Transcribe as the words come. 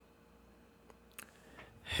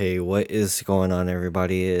Hey, what is going on,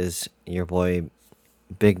 everybody? It is your boy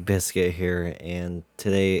Big Biscuit here, and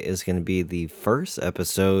today is going to be the first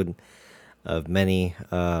episode of many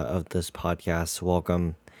of this podcast.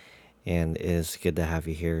 Welcome, and it is good to have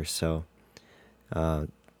you here. So, uh,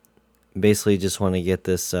 basically, just want to get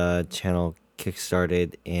this channel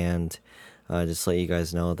kickstarted and just let you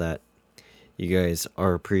guys know that you guys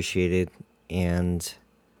are appreciated, and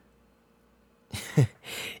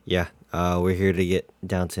yeah, we're here to get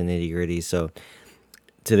down to nitty gritty. So,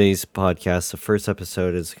 today's podcast, the first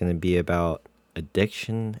episode is going to be about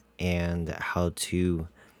addiction and how to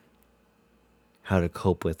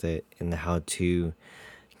cope with it and how to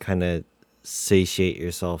kind of satiate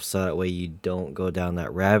yourself so that way you don't go down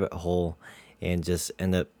that rabbit hole and just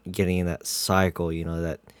end up getting in that cycle,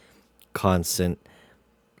 that constant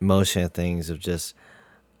motion of things of just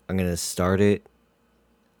I'm going to start it,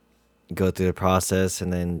 go through the process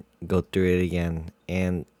and then go through it again,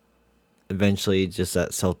 and eventually just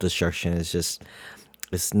that self-destruction is just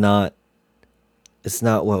it's not it's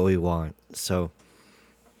not what we want. So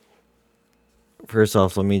first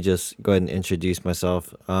off, let me just go ahead and introduce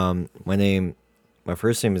myself. My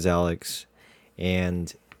first name is Alex,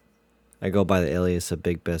 and I go by the alias of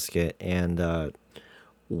Big Biscuit. And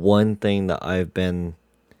one thing that I've been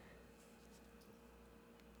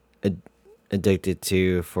ad- addicted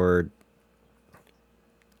to for,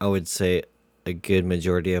 I would say, a good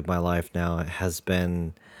majority of my life now has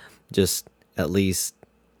been just, at least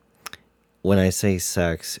when I say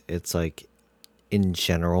sex, it's like in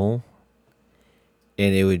general.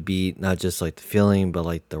 And it would be not just like the feeling, but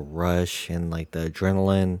like the rush and like the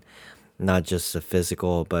adrenaline, not just the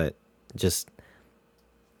physical, but just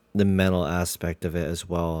the mental aspect of it as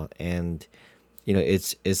well. And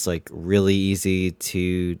it's like really easy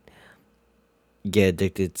to get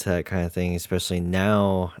addicted to that kind of thing, especially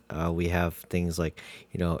now. We have things like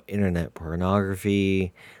internet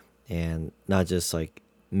pornography, and not just like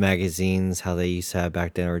magazines how they used to have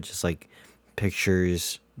back then, or just like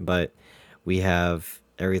pictures, but we have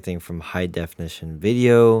everything from high definition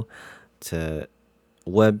video to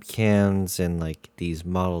webcams and like these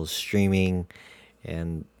models streaming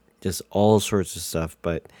and just all sorts of stuff.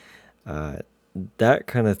 But uh, that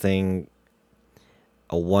kind of thing,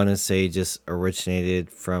 I want to say, just originated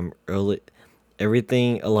from early.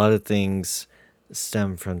 Everything, a lot of things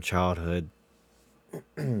stem from childhood.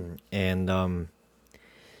 And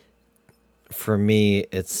for me,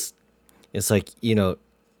 it's like,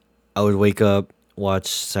 I would wake up, watch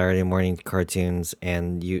Saturday morning cartoons,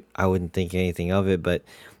 and I wouldn't think anything of it. But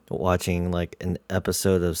watching like an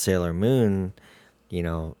episode of Sailor Moon, you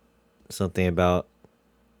know, something about,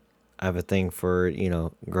 I have a thing for,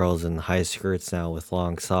 girls in high skirts now with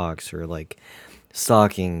long socks, or like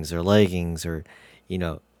stockings or leggings, or,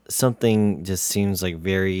 something just seems like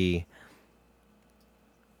very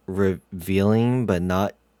revealing, but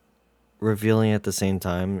not revealing at the same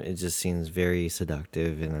time. It just seems very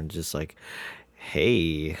seductive. And I'm just like,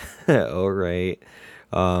 hey, all right.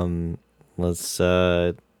 Um, let's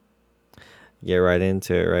get right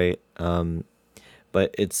into it, right?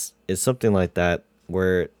 But it's something like that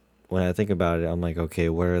where when I think about it, I'm like, okay,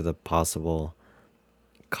 what are the possible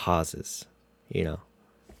causes, you know?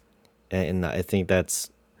 And I think that's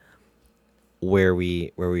where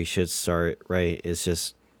we should start, right? Is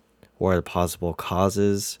just what are the possible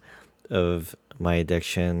causes of my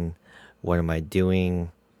addiction? What am I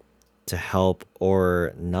doing to help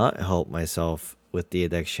or not help myself with the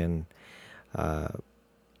addiction? Uh,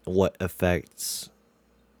 what effects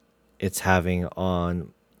it's having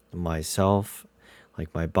on myself,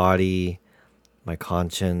 like my body, my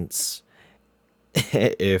conscience,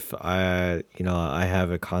 if I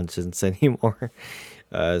have a conscience anymore,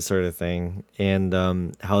 sort of thing. And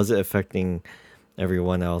how is it affecting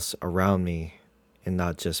everyone else around me and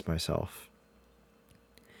not just myself?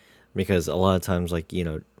 Because a lot of times, like,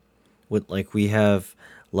 we have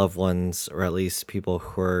loved ones, or at least people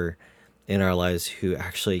who are in our lives, who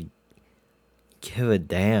actually give a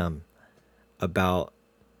damn about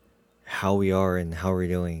how we are and how we're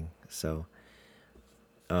doing. So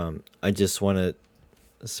I just want to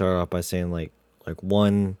start off by saying, like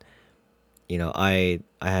one, I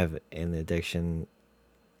have an addiction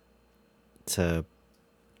to,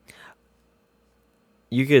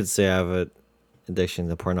 you could say I have an addiction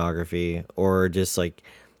to pornography, or just like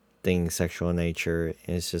things sexual in nature.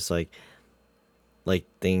 And it's just like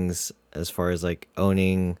things as far as like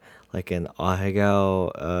owning like an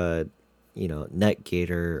ahegao, net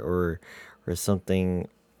gator, or something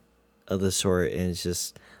of the sort. And it's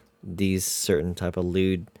just these certain type of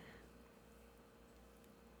lewd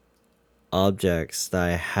objects that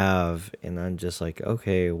I have, and I'm just like,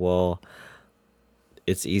 okay, well,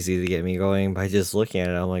 it's easy to get me going by just looking at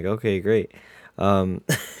it. I'm like, okay, great. Um,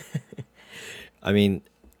 I mean,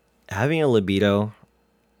 having a libido,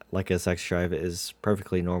 like a sex drive, is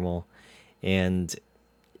perfectly normal, and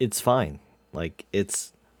it's fine. Like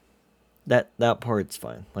it's that part's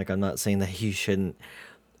fine. Like I'm not saying that you shouldn't,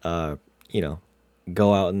 uh, you know,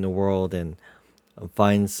 go out in the world and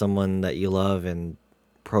find someone that you love and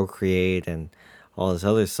procreate and all this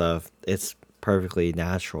other stuff. It's perfectly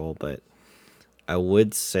natural, but I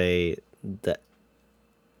would say the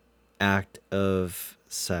act of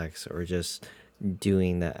sex or just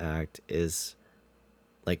doing that act is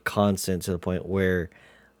like constant to the point where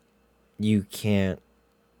you can't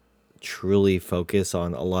truly focus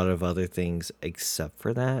on a lot of other things except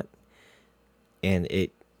for that, and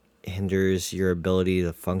it hinders your ability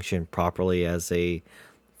to function properly as a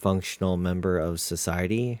functional member of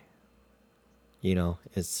society.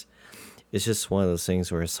 It's just one of those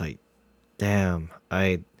things where it's like, damn,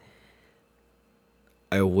 I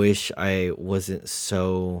wish I wasn't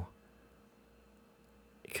so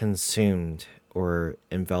consumed or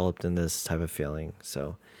enveloped in this type of feeling.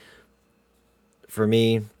 So for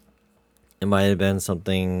me, it might have been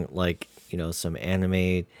something like, some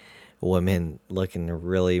anime women looking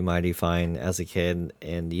really mighty fine as a kid.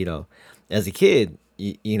 And, as a kid,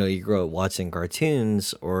 you grow up watching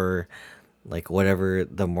cartoons or like whatever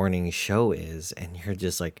the morning show is. And you're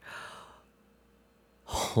just like,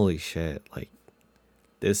 holy shit, like,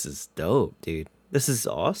 this is dope, dude. This is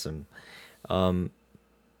awesome.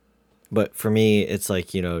 But for me, it's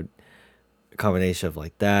like, a combination of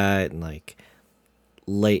like that and like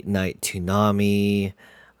late night Toonami,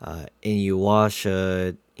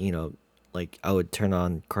 Inuyasha, like I would turn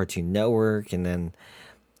on Cartoon Network and then,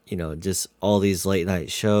 just all these late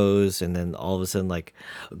night shows. And then all of a sudden, like,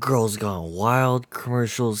 Girls Gone Wild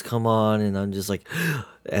commercials come on. And I'm just like,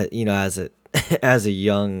 as a, as a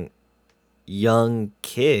young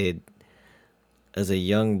kid, as a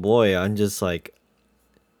young boy, I'm just like,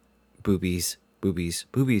 boobies, boobies,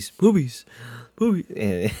 boobies, boobies, boobies.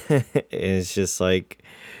 And it's just like,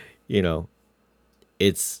 you know,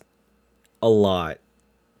 it's a lot.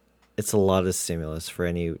 It's a lot of stimulus for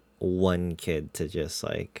any one kid to just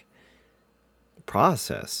like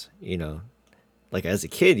process, Like as a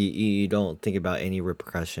kid, you don't think about any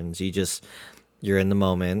repercussions. You're in the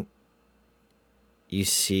moment. You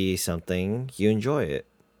see something, you enjoy it,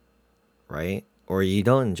 right? Or you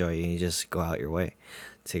don't enjoy it, and you just go out your way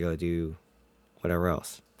to go do whatever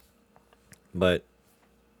else. But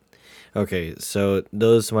okay, so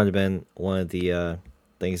those might have been one of the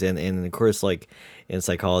things, and of course, like in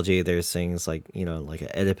psychology, there's things like like an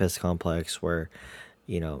Oedipus complex, where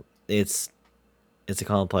it's a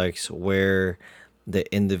complex where the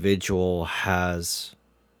individual has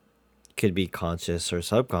could be conscious or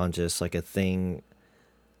subconscious, like a thing,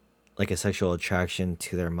 like a sexual attraction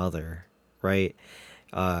to their mother, right?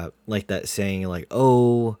 Like that saying, like,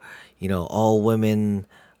 oh, all women,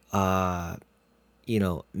 uh,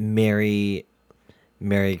 marry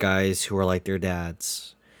guys who are like their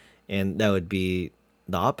dads, and that would be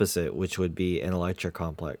the opposite, which would be an electric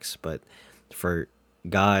complex. But for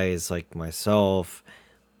guys like myself,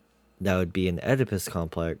 that would be an Oedipus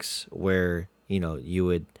complex, where you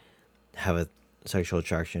would have a sexual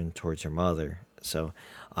attraction towards your mother. So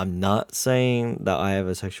I'm not saying that I have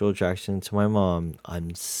a sexual attraction to my mom.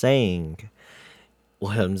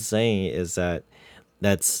 What I'm saying is that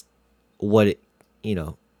that's what it, you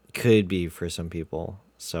know, could be for some people.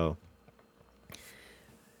 So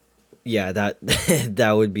yeah, that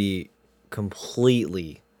that would be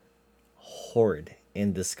completely horrid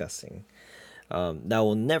and disgusting. That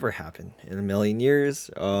will never happen in a million years.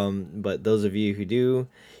 But those of you who do,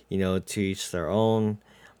 to each their own.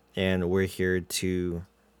 And we're here to,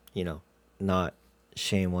 not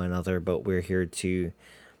shame one another, but we're here to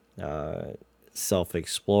uh, self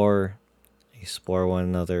explore one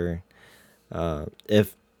another.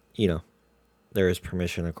 If, there is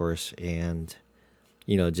permission, of course, and,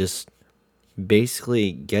 just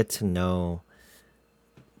basically get to know,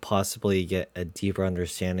 possibly get a deeper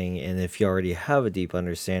understanding. And if you already have a deep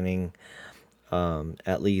understanding,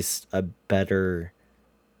 at least a better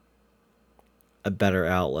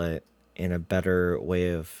outlet and a better way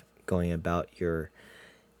of going about your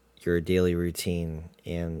daily routine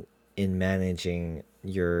and in managing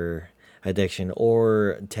your addiction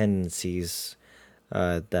or tendencies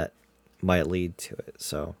that might lead to it.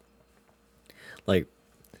 So, like,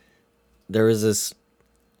 there was this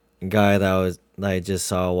guy that I just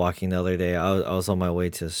saw walking the other day. I was on my way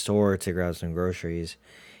to the store to grab some groceries,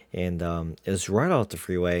 and it was right off the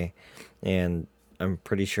freeway, And I'm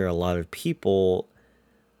pretty sure a lot of people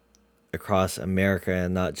across America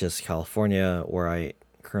and not just California, where I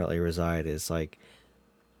currently reside, is like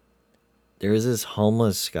there's this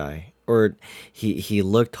homeless guy, or he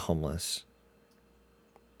looked homeless,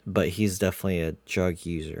 but he's definitely a drug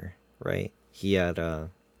user, right? He had a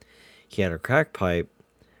crack pipe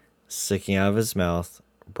sticking out of his mouth,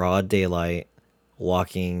 broad daylight,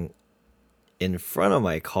 walking in front of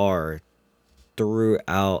my car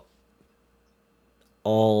throughout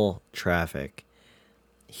all traffic.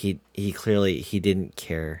 He clearly he didn't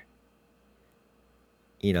care.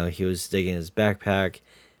 He was digging his backpack,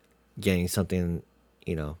 getting something,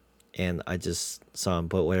 you know, and I just saw him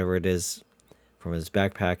put whatever it is from his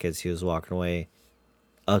backpack as he was walking away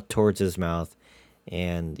up towards his mouth,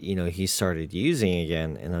 and he started using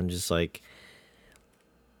again, and I'm just like,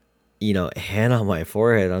 hand on my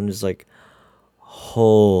forehead, I'm just like,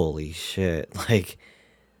 holy shit. Like,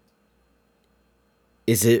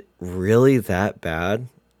 is it really that bad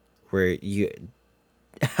where you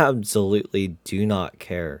absolutely do not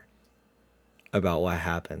care about what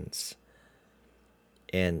happens?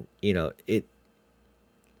 And it's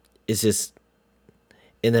just,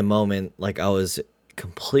 in the moment, like, I was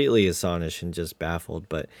completely astonished and just baffled,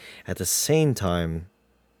 but at the same time,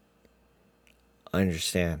 I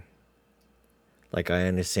understand. Like, I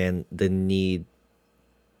understand the need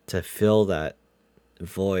to fill that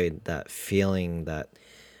void, that feeling, that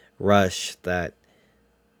rush, that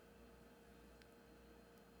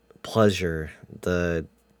pleasure, the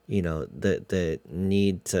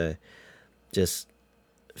need to just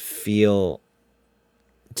feel,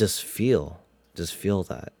 just feel, just feel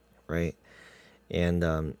that, right?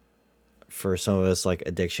 And for some of us, like,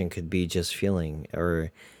 addiction could be just feeling,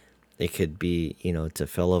 or it could be, to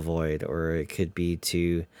fill a void, or it could be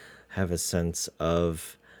to have a sense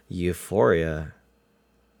of euphoria.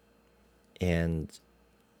 And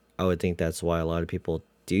I would think that's why a lot of people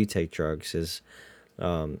do take drugs, is,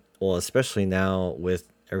 well, especially now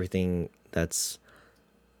with everything that's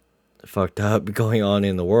fucked up going on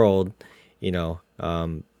in the world,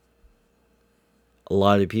 a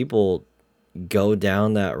lot of people go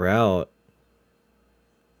down that route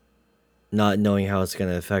not knowing how it's going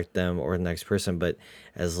to affect them or the next person. But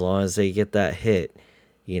as long as they get that hit,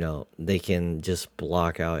 they can just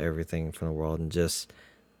block out everything from the world and just,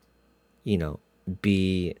 you know,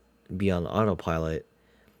 be be on autopilot.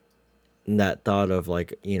 And that thought of,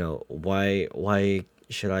 like, why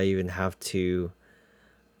should I even have to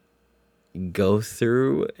go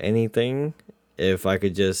through anything if I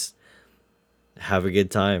could just have a good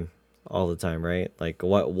time all the time, right? Like,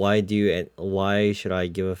 why should I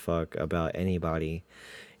give a fuck about anybody?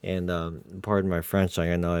 And pardon my French, like,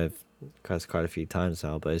 I know I've cussed quite a few times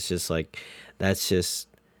now, but it's just like, that's just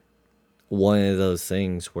one of those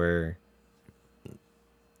things where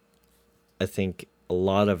I think a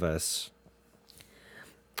lot of us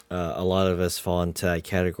fall into that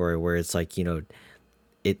category where it's like,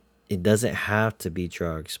 it it doesn't have to be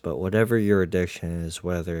drugs, but whatever your addiction is,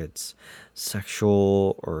 whether it's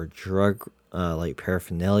sexual or drug, like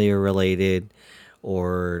paraphernalia related,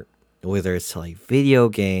 or whether it's to, like, video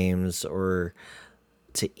games, or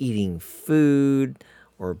to eating food,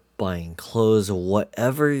 or buying clothes,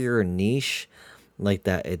 whatever your niche, like,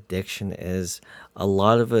 that addiction is, a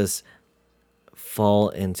lot of us fall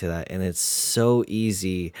into that. And it's so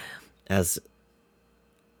easy as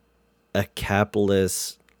a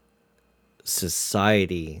capitalist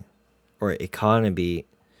society, or economy,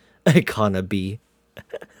 economy,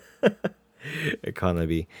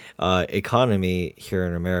 economy here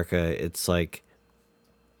in America. It's like,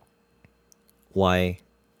 why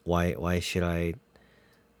why should I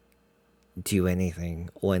do anything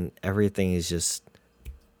when everything is just,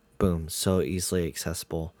 boom, so easily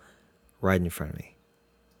accessible right in front of me?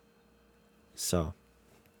 So,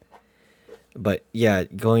 but yeah,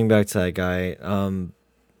 going back to that guy,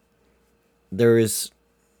 there is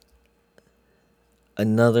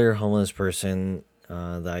another homeless person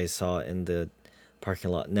that I saw in the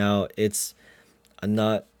parking lot. Now, I'm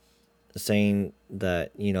not saying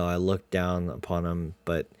that, I look down upon him,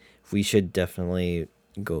 but we should definitely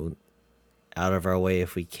go out of our way,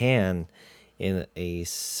 if we can, in a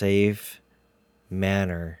safe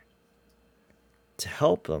manner, to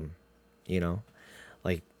help them. You know,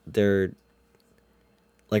 like, they're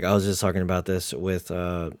like, I was just talking about this with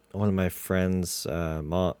one of my friends'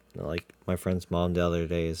 mom, like my friend's mom the other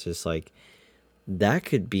day. Is just like, that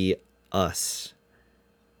could be us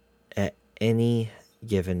at any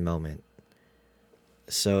given moment.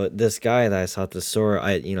 So this guy that I saw at the store,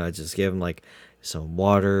 I just gave him, like, some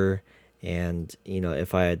water, and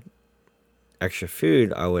if I had extra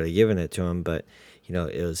food, I would have given it to him. But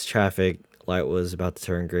it was traffic, light was about to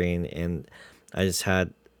turn green, and I just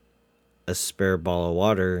had a spare bottle of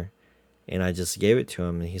water, and I just gave it to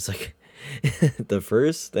him. And he's like, the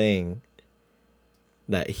first thing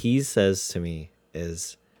that he says to me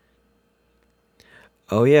is,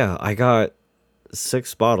 "Oh yeah, I got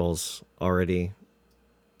 6 bottles already."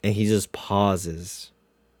 And he just pauses.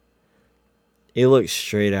 He looks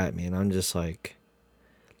straight at me, and I'm just like,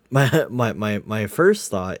 my first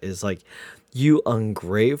thought is like, you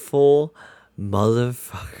ungrateful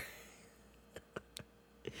motherfucker.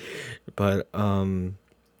 But I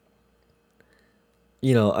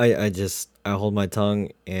hold my tongue,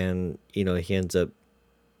 and he ends up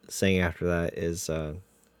saying after that is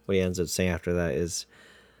what he ends up saying after that is,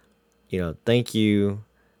 thank you.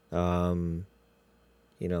 Um,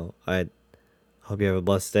 I hope you have a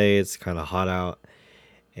blessed day. It's kind of hot out,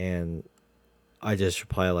 and I just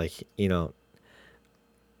reply like,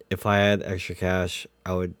 if I had extra cash,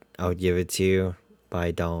 I would give it to you, but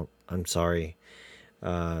I don't. I'm sorry.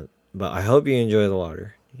 Uh, but I hope you enjoy the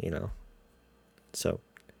water. So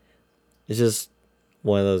it's just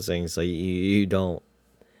one of those things. Like you don't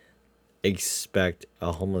expect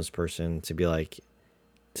a homeless person to be like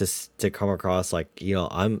to come across like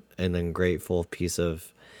I'm an ungrateful piece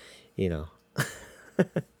of you know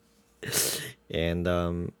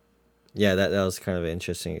and yeah, that was kind of an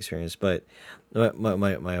interesting experience. But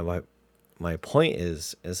my point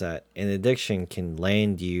is that an addiction can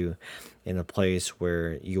land you in a place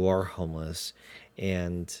where you are homeless,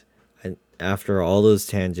 and after all those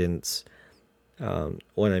tangents,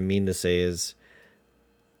 what I mean to say is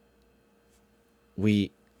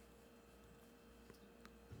we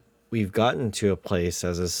we've gotten to a place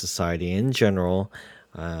as a society in general,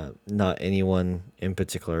 not anyone in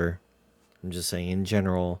particular. I'm just saying in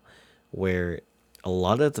general, where a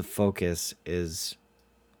lot of the focus is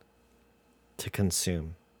to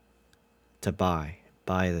consume, to buy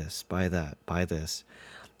this, buy that, buy this.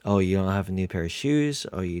 Oh, you don't have a new pair of shoes.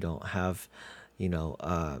 Oh, you don't have,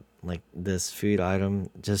 like this food item.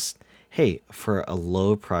 Just hey, for a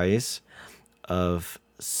low price of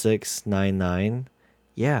 6.99,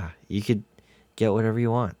 yeah, you could get whatever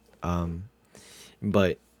you want.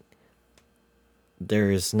 But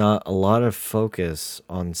there is not a lot of focus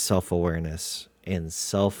on self awareness and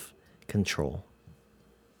self control.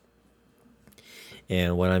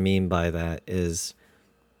 And what I mean by that is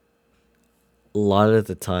a lot of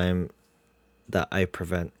the time that I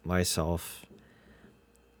prevent myself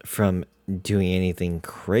from doing anything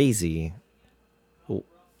crazy,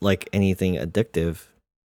 like anything addictive,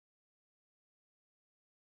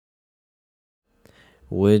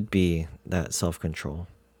 would be that self control.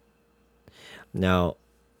 Now,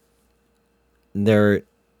 there are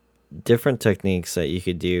different techniques that you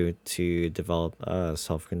could do to develop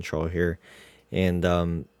self control here.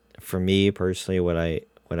 And for me personally, what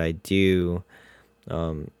I do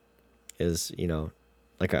is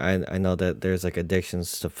like I know that there's like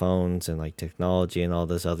addictions to phones and like technology and all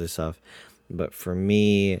this other stuff, but for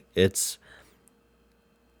me it's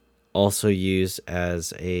also used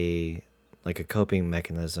as a coping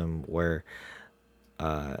mechanism where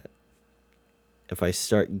uh if I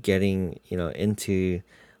start getting into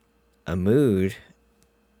a mood,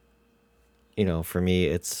 for me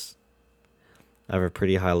it's I have a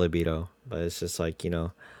pretty high libido, but it's just like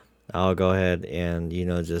I'll go ahead and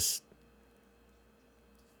just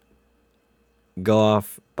go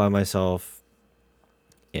off by myself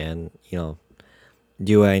and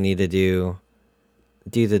do what I need to do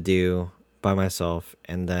by myself,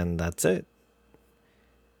 and then that's it.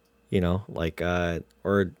 Like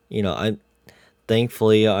or I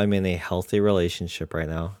thankfully I'm in a healthy relationship right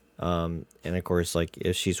now. And of course, like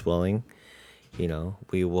if she's willing,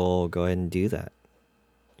 we will go ahead and do that.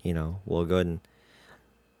 We'll go ahead and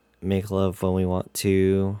make love when we want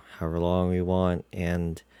to, however long we want,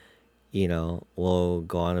 and we'll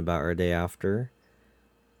go on about our day after,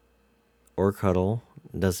 or cuddle,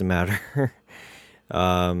 doesn't matter.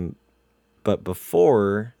 um but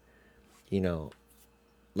before, you know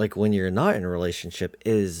like when you're not in a relationship,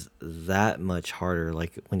 it is that much harder,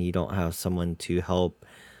 like when you don't have someone to help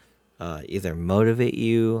either motivate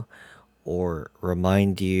you or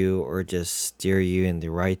remind you or just steer you in the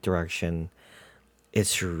right direction.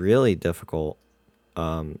 It's really difficult.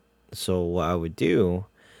 So what I would do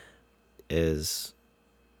is,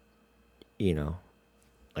 you know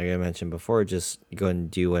like I mentioned before, just go and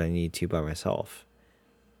do what I need to by myself.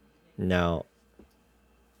 Now,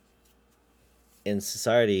 in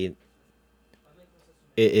society,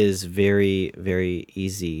 it is very, very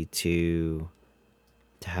easy to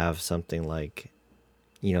have something like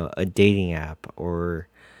a dating app, or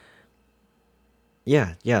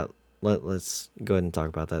yeah. Let's go ahead and talk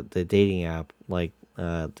about that. The dating app, like,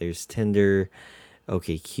 there's Tinder,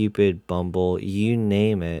 okay, Cupid, Bumble, you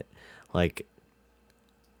name it. Like,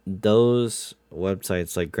 those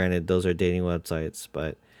websites, like, granted, those are dating websites,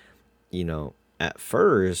 but at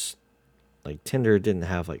first, like, Tinder didn't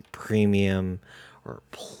have like premium or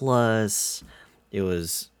plus. It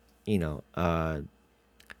was,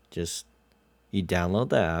 just you download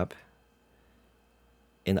the app,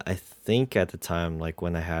 and I think at the time, like,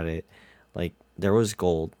 when I had it, like, there was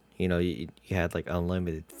gold. You had like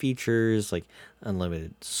unlimited features, like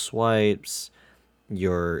unlimited swipes.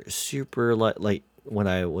 Your super like when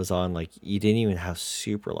I was on, like, you didn't even have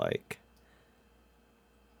super like,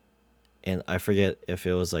 and I forget if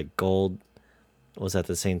it was like gold was at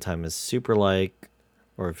the same time as super like,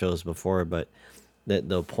 or if it was before. But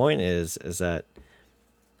the point is that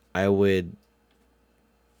I would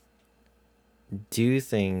do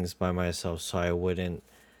things by myself so I wouldn't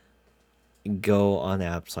go on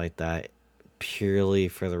apps like that purely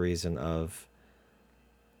for the reason of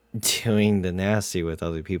doing the nasty with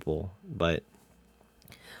other people. But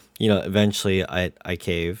eventually I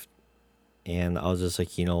caved, and I was just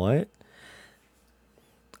like, you know what?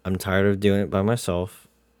 I'm tired of doing it by myself.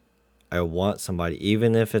 I want somebody,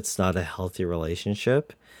 even if it's not a healthy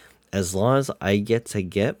relationship, as long as I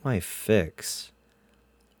get my fix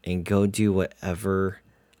and go do whatever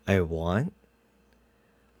I want.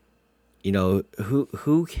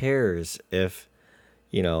 Who cares if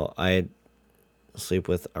I sleep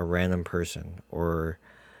with a random person or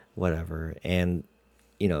whatever. And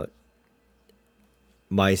you know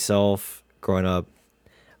myself growing up,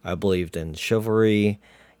 I believed in chivalry,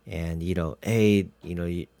 and hey,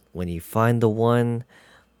 when you find the one,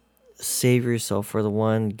 save yourself for the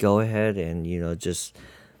one. Go ahead and just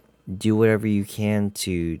do whatever you can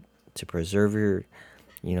to preserve your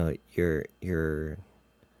you know your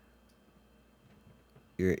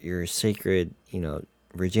sacred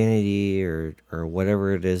virginity, or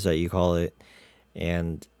whatever it is that you call it.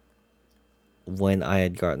 And when I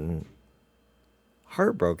had gotten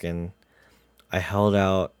heartbroken, I held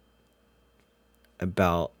out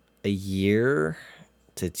about a year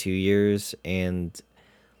to 2 years, and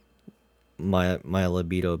my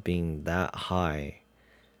libido being that high,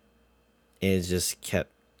 it just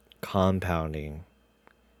kept compounding,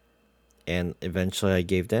 and eventually I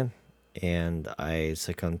gave in, and I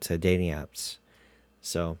succumbed to dating apps.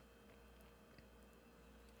 So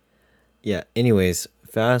yeah, anyways,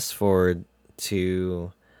 fast forward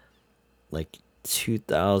to like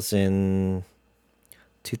 2000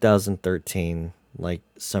 2013, like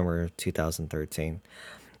summer 2013.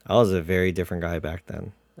 I was a very different guy back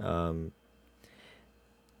then.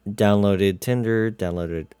 Downloaded Tinder,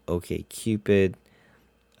 downloaded OK Cupid,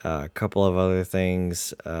 a couple of other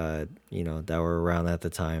things, that were around at the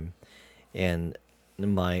time. And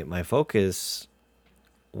my focus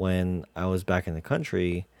when I was back in the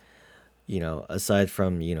country, aside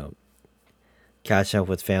from catching up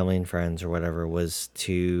with family and friends or whatever, was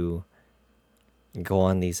to go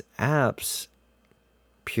on these apps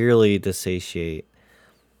purely to satiate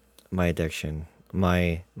my addiction,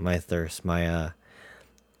 my thirst, my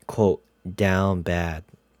quote, down bad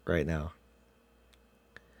right now.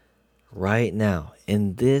 Right now,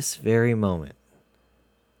 in this very moment,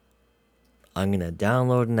 I'm going to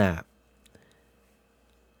download an app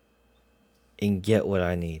and get what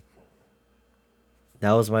I need.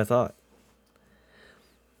 That was my thought.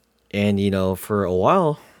 And for a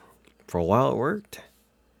while it worked.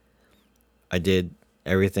 I did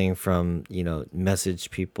everything from,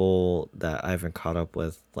 message people that I haven't caught up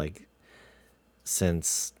with, like,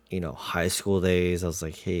 since, high school days. I was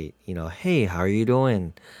like, hey, how are you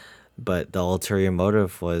doing? But the ulterior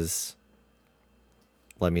motive was,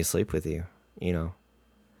 let me sleep with you, you know.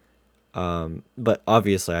 But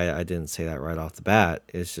obviously I didn't say that right off the bat.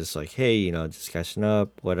 It's just like, hey, just catching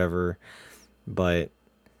up, whatever. But,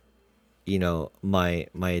 my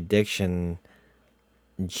addiction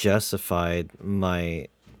justified my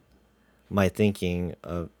thinking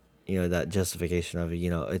of, that justification of,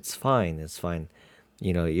 it's fine.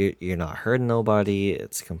 You're not hurting nobody.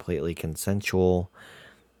 It's completely consensual.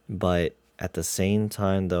 But at the same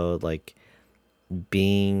time, though, like,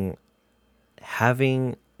 being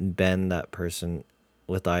having been that person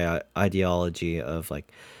with ideology of,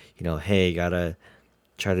 like, hey, gotta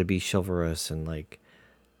try to be chivalrous and, like,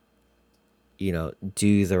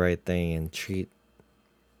 do the right thing and treat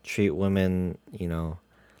women,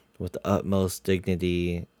 with the utmost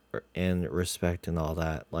dignity and respect and all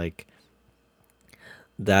that. Like,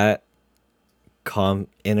 that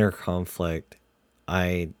inner conflict,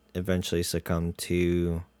 I eventually succumbed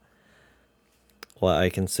to what I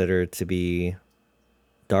consider to be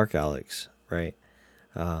dark Alex, right?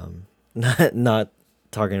 Not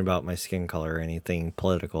talking about my skin color or anything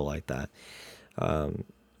political like that.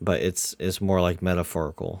 But it's more like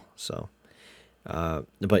metaphorical. So,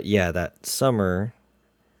 but yeah, that summer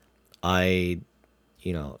I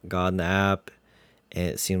got on the app, and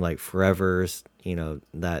it seemed like forever.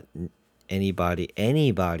 That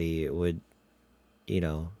anybody would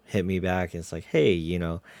hit me back. And it's like, hey,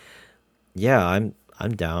 yeah,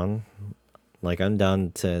 I'm down. Like, I'm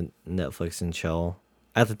down to Netflix and chill.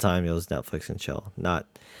 At the time, it was Netflix and chill, not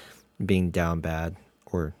being down bad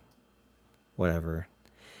or whatever.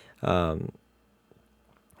 Um,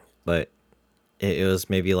 but it was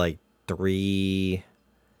maybe like three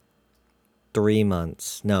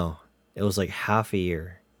months. No, it was like half a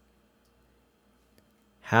year.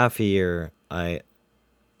 Half a year. I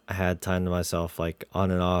had time to myself, like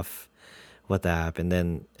on and off with the app, and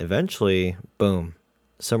then eventually, boom,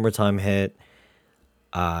 summertime hit.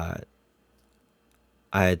 Uh,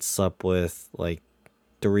 I had slept with like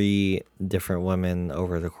three different women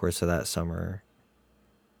over the course of that summer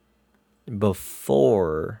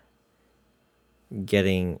before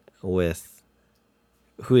getting with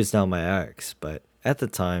who is now my ex. But at the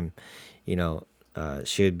time, you know,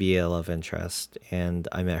 she would be a love interest, and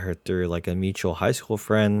I met her through like a mutual high school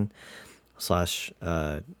friend slash,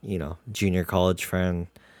 junior college friend.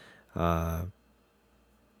 Uh,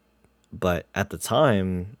 but at the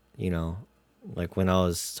time, like when I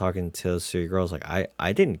was talking to those three girls, like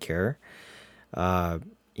I didn't care. Uh,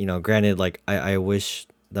 Granted, like I wish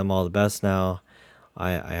them all the best now.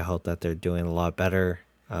 I hope that they're doing a lot better.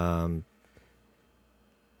 And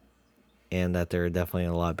that they're definitely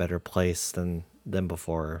in a lot better place than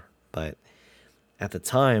before. But at the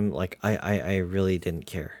time, like I really didn't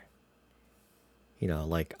care.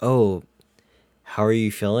 Like, oh, how are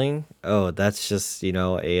you feeling? Oh, that's just,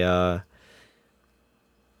 a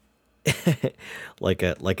like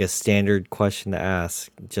a standard question to ask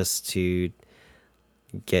just to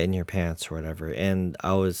get in your pants or whatever. And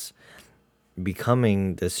I was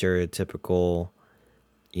becoming the stereotypical,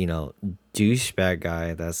 you know, douchebag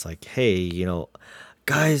guy that's like, hey,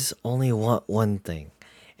 guys only want one thing,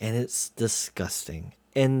 and it's disgusting.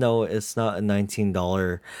 And no, it's not a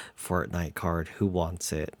 $19 Fortnite card. Who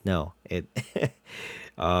wants it? No,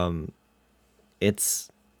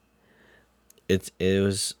 it's it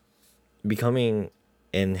was becoming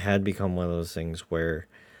and had become one of those things where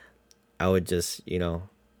I would just,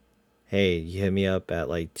 hey, you hit me up at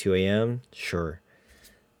like 2 a.m. Sure.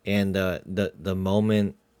 And the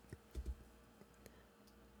moment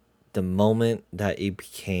that it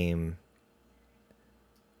became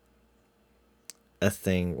a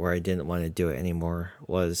thing where I didn't want to do it anymore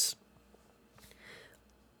was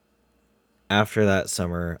after that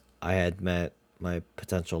summer. I had met my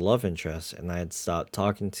potential love interest, and I had stopped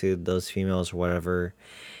talking to those females or whatever.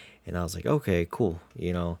 And I was like, okay, cool.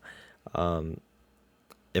 If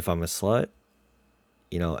I'm a slut,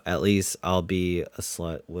 at least I'll be a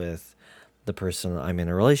slut with the person I'm in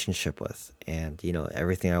a relationship with. And,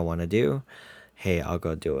 everything I want to do, hey, I'll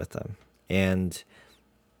go do it with them. And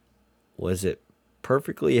was it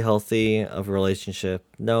perfectly healthy of a relationship?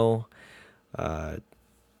 No. Uh,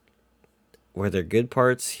 were there good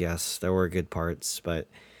parts? Yes, there were good parts. But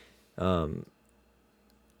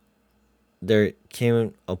there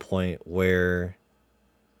came a point where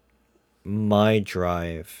my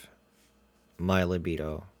drive, my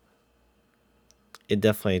libido, it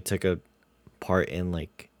definitely took a part in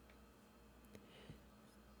like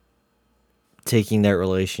taking that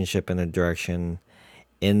relationship in a direction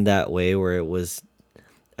in that way where it was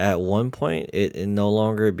at one point it no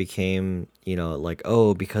longer became, like,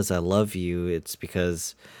 oh, because I love you, it's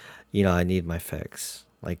because, I need my fix.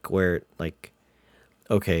 Like, where, like,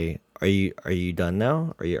 okay, are you done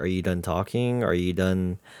now? Are you done talking? Are you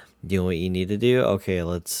done doing what you need to do? Okay,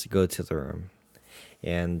 let's go to the room.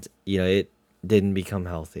 And it didn't become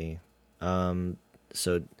healthy.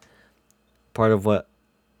 So part of what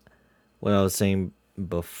I was saying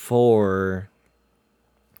before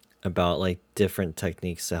about like different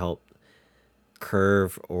techniques to help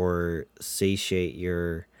curve or satiate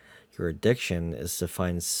your addiction is to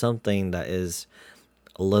find something that is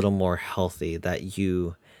a little more healthy that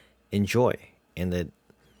you enjoy, and that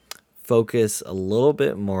focus a little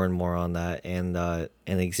bit more and more on that. And an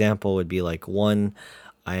example would be like, one,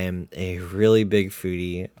 I am a really big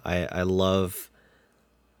foodie. I love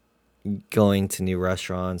going to new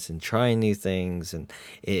restaurants and trying new things, and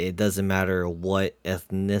it doesn't matter what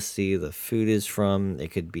ethnicity the food is from. It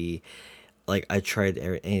could be like I tried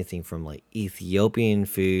anything from like Ethiopian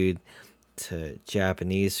food to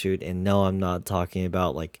Japanese food, and no, I'm not talking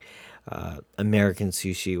about like American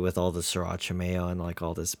sushi with all the sriracha mayo and like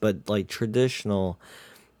all this, but like traditional,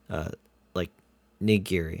 uh, like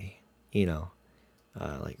nigiri, you know,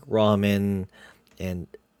 like ramen. And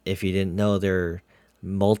if you didn't know, there are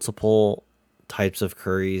multiple types of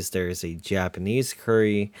curries. There's a Japanese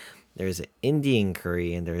curry, there's an Indian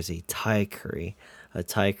curry, and there's a Thai curry. A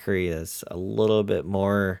Thai curry is a little bit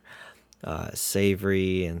more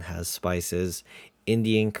savory and has spices.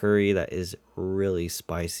 Indian curry that is really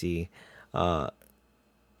spicy, uh,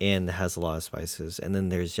 and has a lot of spices. And then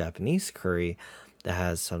there's Japanese curry that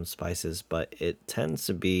has some spices, but it tends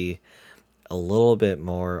to be a little bit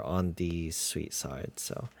more on the sweet side.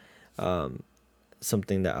 So,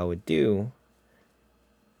 something that I would do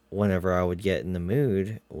whenever I would get in the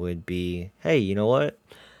mood would be, hey, you know what?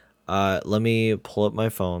 Let me pull up my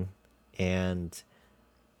phone and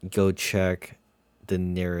go check the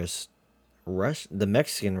nearest the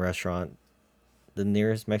Mexican restaurant, the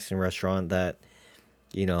nearest Mexican restaurant that,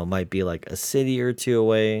 might be like a city or two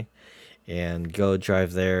away, and go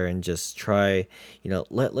drive there and just try,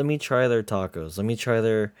 let me try their tacos. Let me try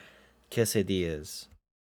their quesadillas.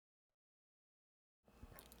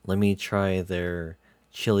 Let me try their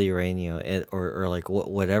chili relleno, or like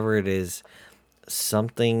whatever it is,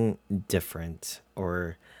 something different.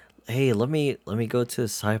 Or hey, let me go to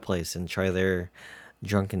this Thai place and try their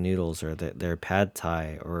drunken noodles, or their pad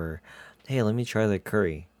thai. Or hey, let me try their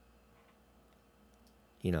curry.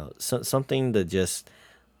 Something to just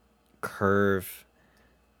curve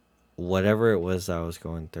whatever it was that I was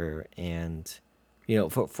going through. And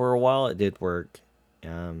for a while it did work.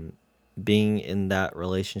 um Being in that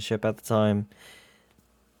relationship at the time,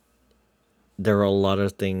 there were a lot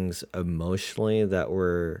of things emotionally that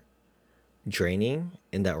were draining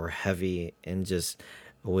and that were heavy and just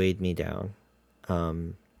weighed me down.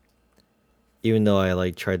 um Even though I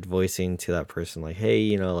like tried voicing to that person like,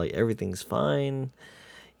 hey, like everything's fine,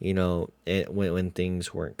 when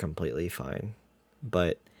things weren't completely fine.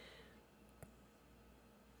 But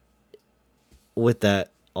with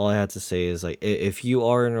that, all I had to say is like, if you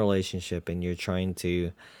are in a relationship and you're trying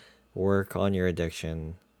to work on your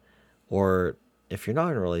addiction, or if you're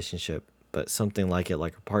not in a relationship but something like it,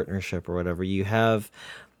 like a partnership or whatever, you have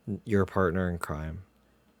your partner in crime,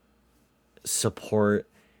 support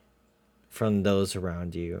from those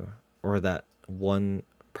around you, or that one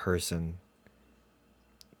person,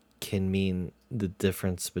 can mean the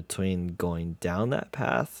difference between going down that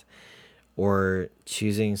path or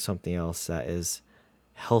choosing something else that is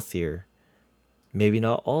healthier. Maybe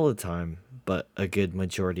not all the time, but a good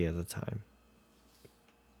majority of the time.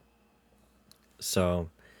 So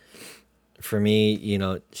for me,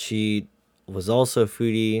 she was also a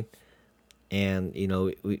foodie, and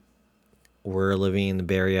we were living in the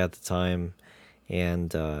Bay Area at the time,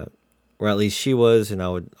 and or at least she was, and I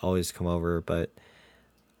would always come over. But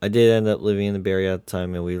I did end up living in the Bay Area at the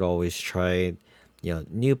time, and we'd always try,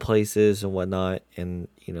 new places and whatnot. And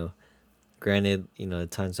granted, the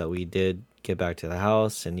times that we did get back to the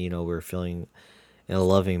house, and we were feeling in a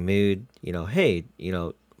loving mood, hey,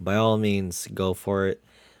 by all means, go for it.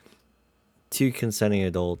 Two consenting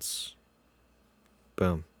adults,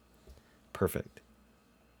 boom, perfect.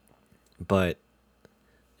 But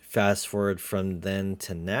fast forward from then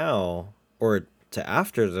to now, or to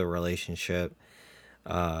after the relationship,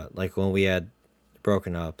 like when we had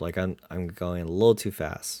broken up, like I'm going a little too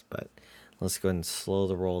fast, but let's go ahead and slow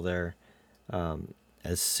the roll there.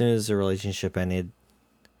 As soon as the relationship ended,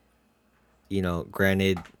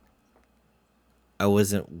 granted, I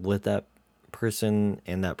wasn't with that person,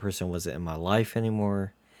 and that person wasn't in my life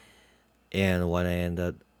anymore. And what I ended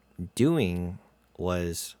up doing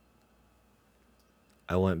was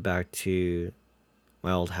I went back to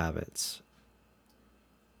my old habits.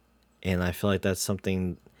 And I feel like that's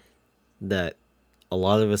something that a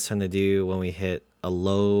lot of us tend to do when we hit a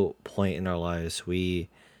low point in our lives. We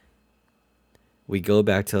go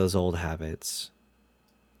back to those old habits.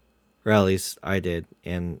 Or at least I did.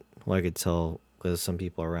 And what I could tell with some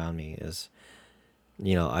people around me is,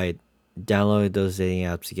 I downloaded those dating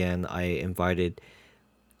apps again. I invited,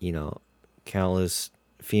 you know, countless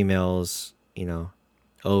females,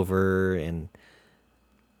 over, and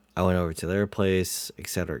I went over to their place,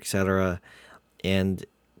 etc., etc. And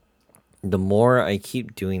the more I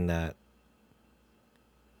keep doing that,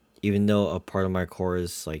 even though a part of my core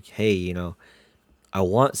is like, hey, I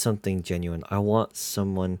want something genuine. I want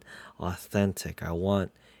someone authentic. I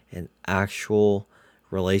want an actual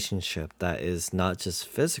relationship that is not just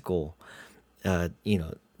physical.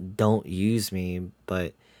 Don't use me,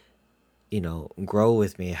 but grow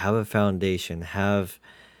with me, have a foundation, have,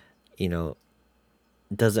 you know,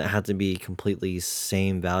 doesn't have to be completely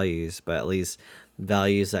same values, but at least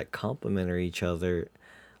values that complement each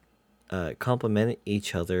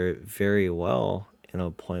other very well in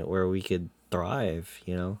a point where we could thrive.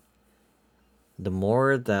 The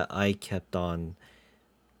more that I kept on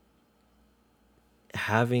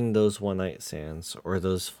having those one night stands or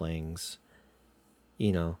those flings,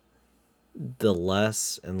 you know, the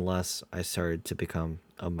less and less I started to become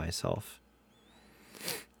of myself.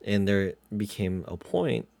 And there became a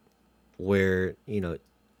point where,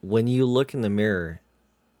 when you look in the mirror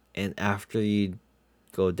and after you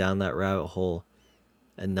go down that rabbit hole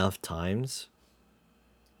enough times,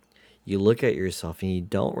 you look at yourself and you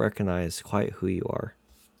don't recognize quite who you are.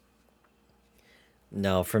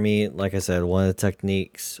 Now, for me, like I said, one of the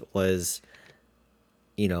techniques was,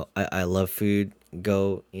 I love food.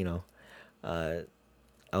 Uh,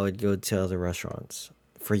 I would go to other restaurants.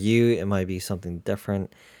 For you, it might be something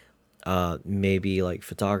different. Maybe like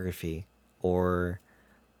photography, or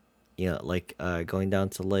like going down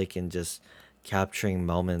to the lake and just capturing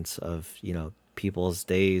moments of people's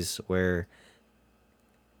days where,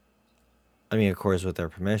 I mean, of course, with their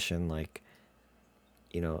permission, like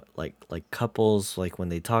like couples, like when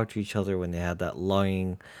they talk to each other, when they have that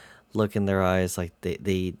longing look in their eyes, like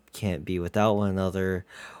they can't be without one another,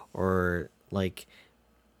 or like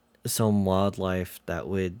some wildlife that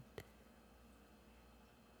would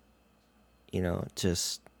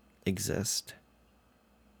just exist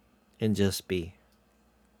and just be.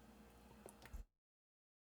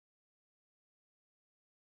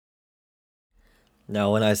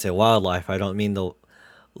 Now, when I say wildlife, I don't mean the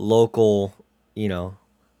local, you know,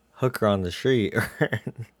 hooker on the street or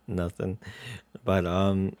nothing. But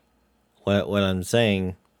what I'm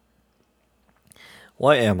saying,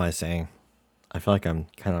 what am I saying? I feel like I'm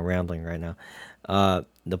kind of rambling right now.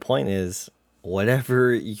 The point is,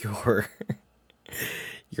 whatever your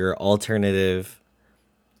alternative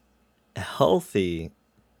healthy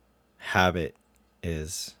habit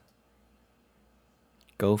is,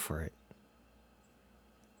 go for it.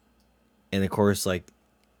 And of course, like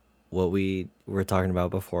what we were talking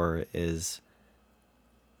about before is,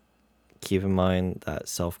 keep in mind that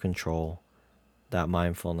self-control, that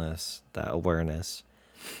mindfulness, that awareness.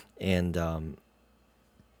 And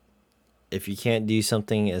if you can't do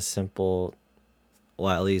something as simple,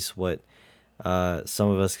 well, at least what some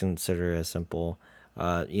of us consider as simple,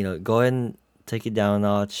 go ahead and take it down a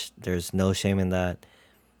notch. There's no shame in that.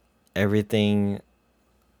 Everything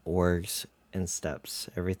works in steps,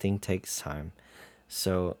 everything takes time.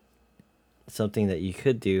 So, something that you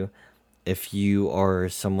could do if you are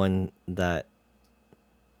someone that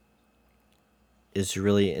is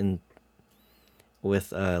really in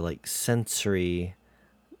with like sensory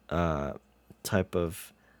uh type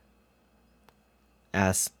of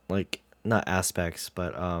like not aspects,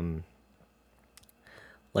 but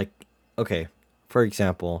like, okay, for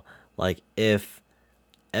example, like if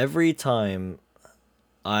every time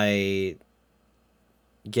I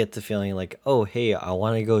get the feeling like, oh hey, I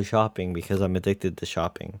want to go shopping because I'm addicted to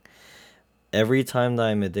shopping, every time that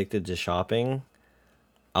I'm addicted to shopping,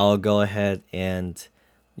 I'll go ahead and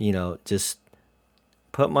just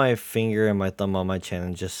put my finger and my thumb on my chin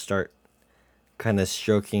and just start kind of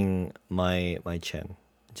stroking my chin,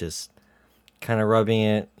 just kind of rubbing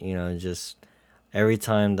it, just every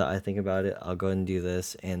time that I think about it, I'll go and do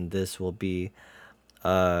this, and this will be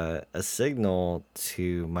a signal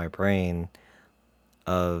to my brain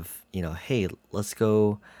of, hey, let's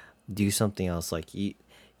go do something else. Like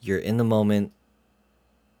you're in the moment,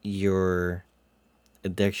 your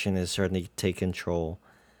addiction is starting to take control.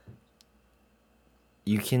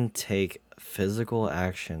 You can take physical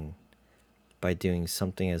action by doing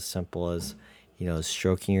something as simple as,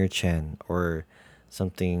 stroking your chin, or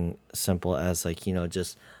something simple as like,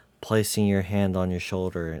 just placing your hand on your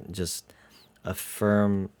shoulder and just a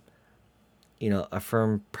firm, a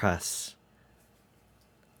firm press,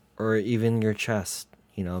 or even your chest,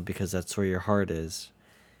 because that's where your heart is.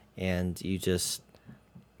 And you just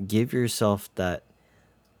give yourself that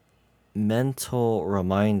mental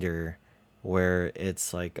reminder where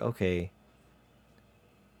it's like, okay,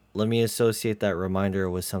 let me associate that reminder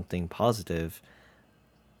with something positive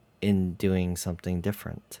in doing something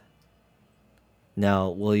different. Now,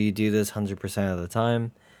 will you do this 100% of the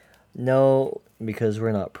time? No, because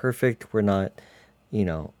we're not perfect. We're not, you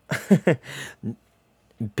know,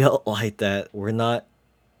 built like that. We're not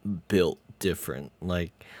built different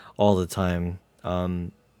like all the time.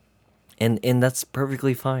 And that's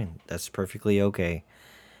perfectly fine. That's perfectly okay.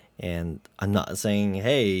 And I'm not saying,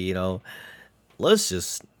 hey, let's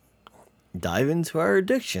just dive into our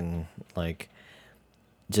addiction. Like,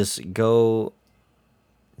 just go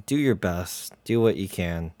do your best, do what you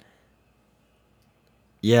can.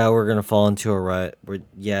 Yeah, we're gonna fall into a rut. We're,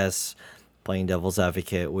 yes, playing devil's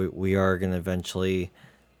advocate. We are gonna eventually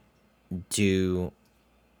do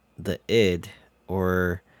the id,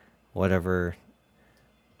 or whatever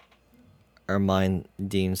our mind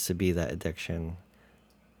deems to be that addiction,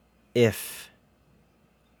 if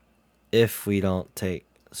we don't take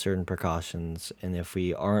certain precautions, and if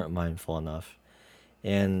we aren't mindful enough,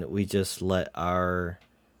 and we just let our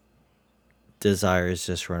desires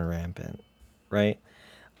just run rampant, right?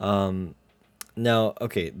 Now,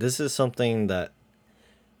 okay, this is something that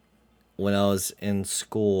when I was in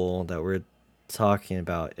school that we're talking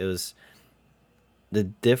about. It was the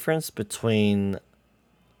difference between,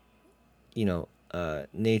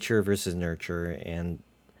 nature versus nurture. And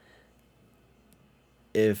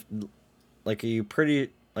if, like, are you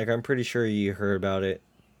pretty, like, I'm pretty sure you heard about it,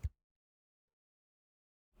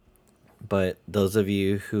 but those of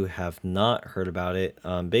you who have not heard about it,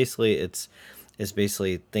 basically it's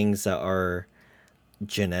basically things that are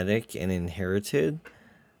genetic and inherited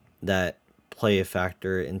that play a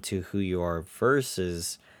factor into who you are,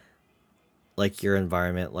 versus like your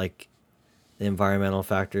environment, like the environmental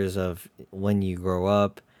factors of when you grow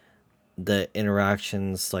up, the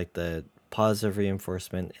interactions, like the positive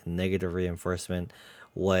reinforcement and negative reinforcement,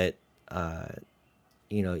 what uh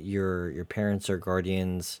your parents or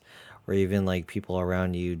guardians, or even like people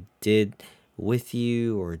around you did with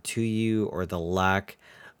you or to you, or the lack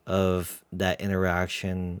of that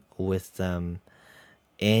interaction with them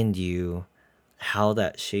and you, how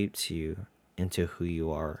that shapes you into who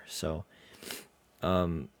you are. So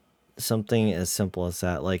something as simple as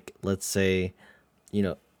that, like, let's say, you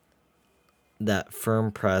know that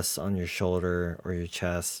firm press on your shoulder or your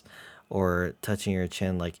chest, or touching your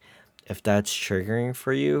chin, like, if that's triggering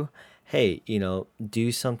for you, hey,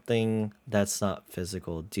 do something that's not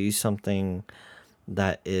physical. Do something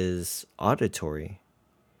that is auditory.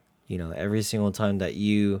 Every single time that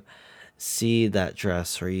you see that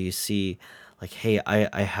dress, or you see, like, hey,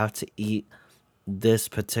 I have to eat this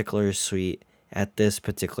particular sweet at this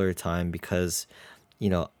particular time, because, you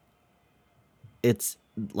know, it's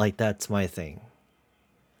like, that's my thing.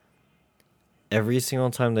 Every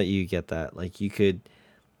single time that you get that, like, you could,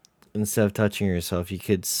 instead of touching yourself, you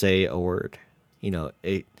could say a word.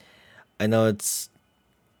 I know it's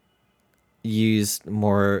used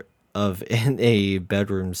more of in a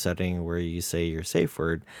bedroom setting where you say your safe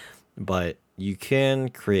word, but you can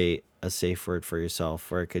create a safe word for yourself,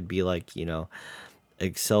 where it could be like,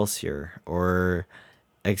 Excelsior, or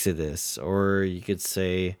Exodus, or you could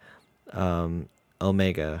say,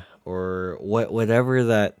 Omega, or whatever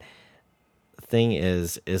that thing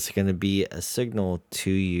is going to be a signal to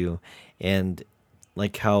you. And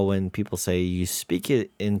like how when people say you speak it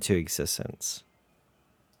into existence,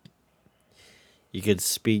 you could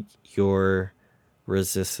speak your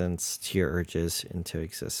resistance to your urges into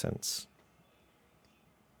existence.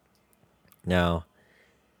 Now,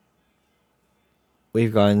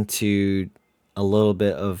 we've gone to a little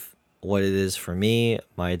bit of what it is for me,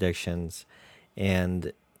 my addictions,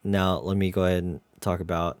 and now let me go ahead and talk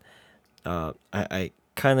about. I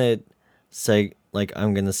kind of like,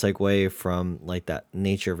 I'm gonna segue from like that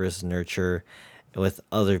nature versus nurture with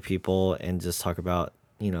other people, and just talk about,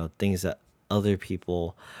 things that other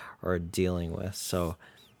people are dealing with. So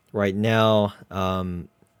right now,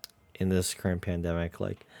 in this current pandemic,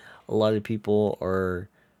 like, a lot of people are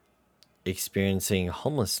experiencing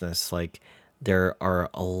homelessness. Like, there are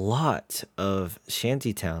a lot of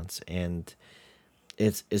shanty towns, and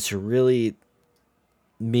it's really,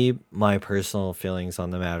 me, my personal feelings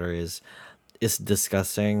on the matter is, it's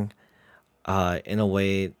disgusting, in a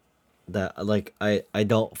way that, like, I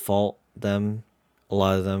don't fault them, a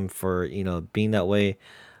lot of them, for, being that way.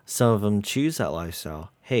 Some of them choose that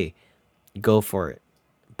lifestyle. Hey, go for it.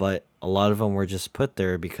 But a lot of them were just put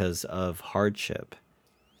there because of hardship,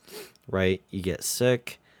 right? You get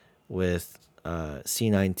sick with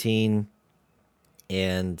C19,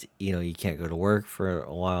 and you can't go to work for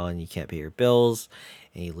a while, and you can't pay your bills,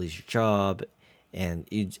 and you lose your job, and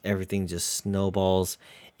everything just snowballs.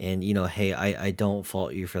 And hey, I don't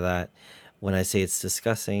fault you for that. When I say it's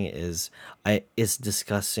disgusting, it's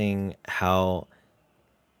disgusting how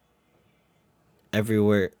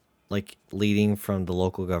everywhere, like, leading from the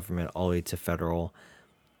local government all the way to federal,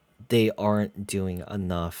 they aren't doing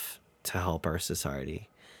enough to help our society.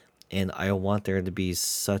 And I want there to be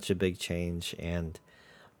such a big change. And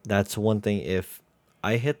that's one thing. If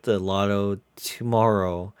I hit the lotto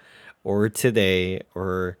tomorrow, or today,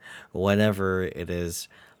 or whenever it is,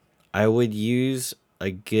 I would use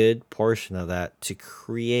a good portion of that to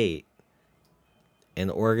create an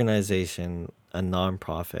organization, a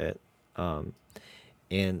nonprofit, um,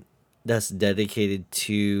 and that's dedicated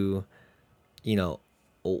to, you know,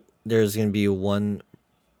 there's going to be one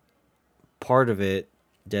part of it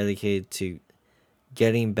dedicated to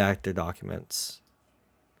getting back the documents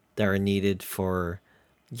that are needed for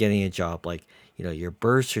getting a job, like, your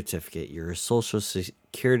birth certificate, your social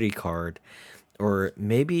security card, or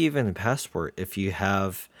maybe even a passport if you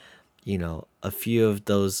have, a few of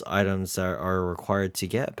those items that are required to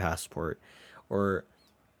get a passport, or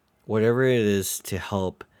whatever it is to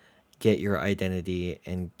help get your identity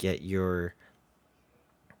and get yourself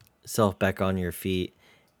back on your feet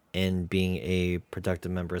and being a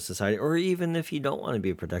productive member of society. Or even if you don't want to be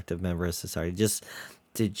a productive member of society,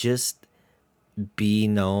 just be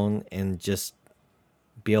known and just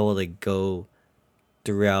be able to go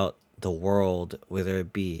throughout the world, whether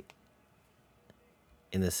it be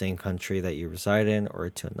in the same country that you reside in or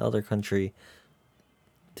to another country,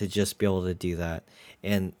 to just be able to do that.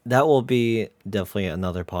 And that will be definitely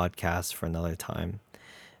another podcast for another time.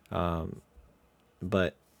 Um,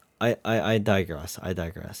 but I digress. I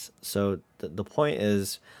digress. So the point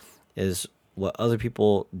is what other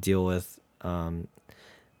people deal with. A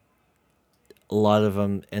lot of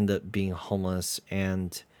them end up being homeless,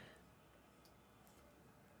 and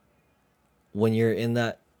when you're in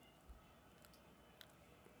that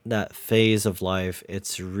phase of life,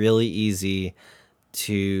 it's really easy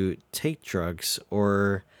to take drugs,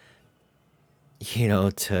 or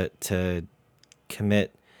to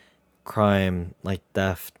commit crime like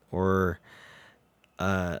theft or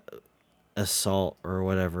uh, assault or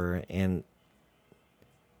whatever. And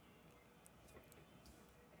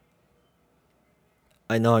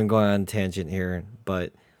I know I'm going on a tangent here,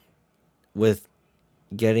 but with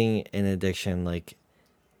getting an addiction, like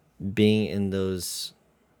being in those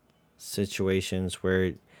situations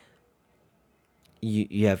where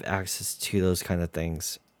you have access to those kind of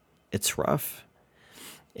things, it's rough.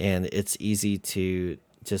 And it's easy to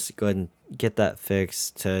just go ahead and get that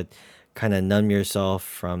fixed to kind of numb yourself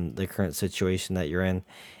from the current situation that you're in.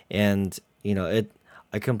 And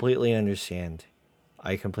I completely understand.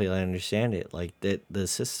 I completely understand it. Like, the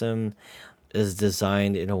system is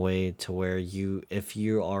designed in a way to where if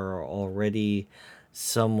you are already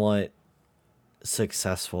somewhat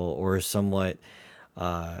successful or somewhat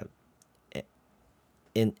uh,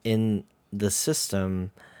 in the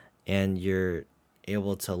system, and you're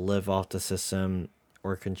able to live off the system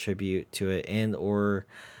or contribute to it, and or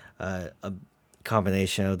a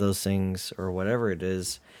combination of those things or whatever it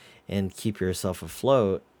is, and keep yourself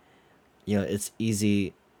afloat, it's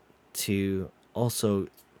easy to also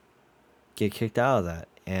get kicked out of that.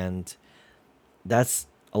 And that's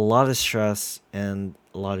a lot of stress, and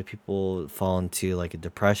a lot of people fall into like a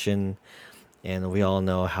depression, and we all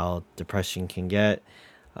know how depression can get.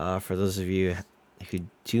 For those of you who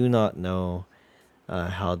do not know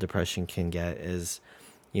how depression can get, is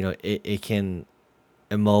it can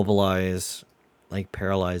immobilize, like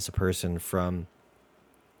paralyze a person from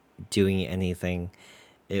doing anything.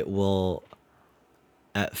 It will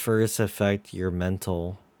at first affect your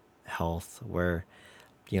mental health, where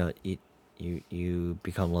you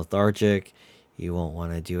become lethargic, you won't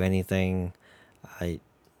want to do anything. I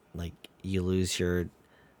like You lose your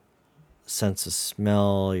sense of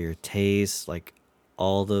smell, your taste, like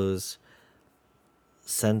all those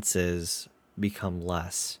senses become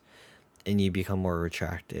less, and you become more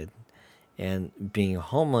retracted. And being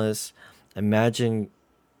homeless, imagine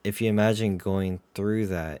if you imagine going through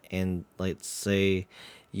that, and let's say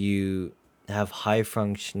you have high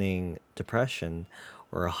functioning depression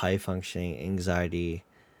or a high functioning anxiety,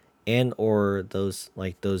 and or those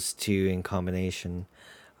two in combination,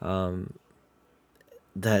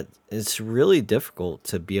 that it's really difficult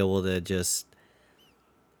to be able to just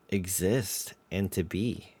exist and to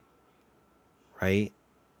be, right?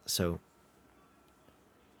 So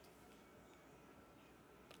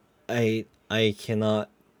I cannot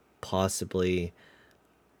possibly,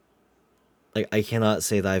 like, I cannot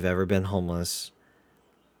say that I've ever been homeless.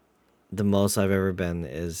 The most I've ever been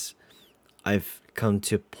is I've come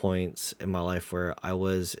to points in my life where I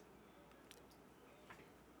was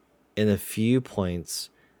in a few points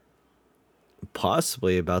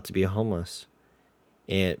possibly about to be homeless.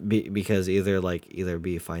 And because either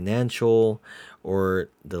be financial, or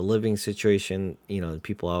the living situation, the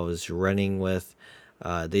people I was running with,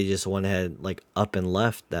 they just went ahead, like, up and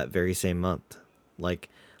left that very same month, like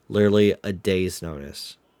literally a day's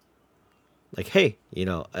notice. Like, hey,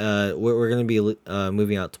 we're gonna be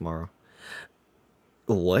moving out tomorrow.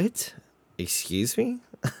 What? Excuse me?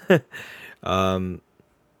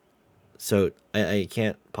 So I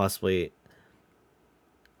can't possibly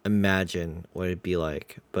imagine what it'd be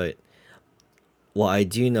like. But what I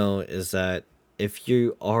do know is that if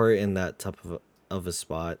you are in that type of a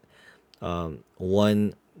spot,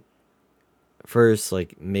 one, first,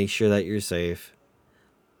 like, make sure that you're safe.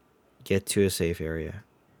 Get to a safe area.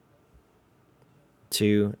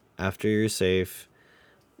 Two, after you're safe,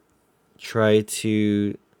 try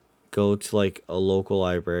to go to like a local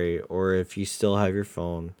library, or if you still have your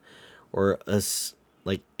phone, or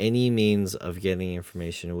like any means of getting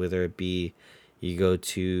information, whether it be you go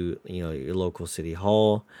to, your local city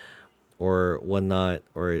hall or whatnot,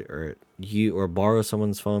 or you or borrow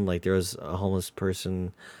someone's phone. Like, there was a homeless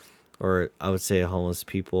person, or I would say a homeless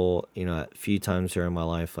people, a few times during my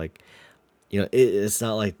life. Like, it's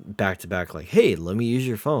not like back to back, like, hey, let me use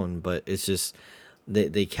your phone, but it's just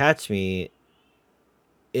they catch me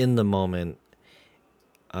in the moment,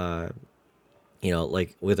 uh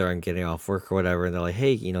like whether I'm getting off work or whatever, and they're like,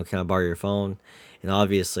 hey, can I borrow your phone? And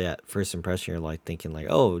obviously at first impression, you're like thinking like,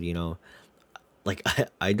 oh, like,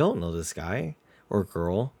 I don't know this guy or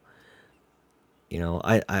girl.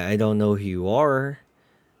 I don't know who you are.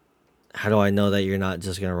 How do I know that you're not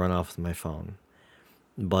just gonna run off with my phone?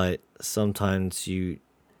 But sometimes you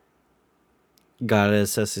gotta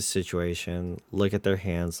assess the situation, look at their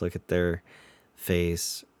hands, look at their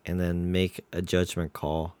face, and then make a judgment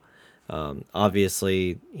call.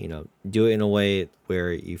 Obviously, do it in a way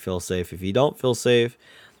where you feel safe. If you don't feel safe,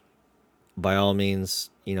 by all means,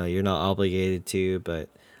 you're not obligated to. But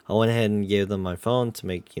I went ahead and gave them my phone to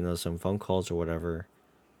make, some phone calls or whatever.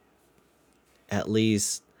 At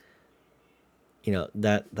least,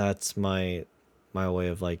 that's my way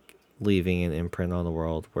of like leaving an imprint on the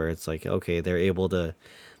world, where it's like, okay, they're able to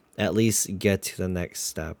at least get to the next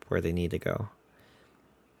step where they need to go.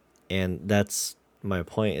 And that's my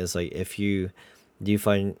point, is like, if you do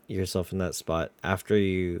find yourself in that spot after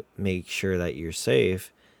you make sure that you're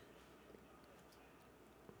safe,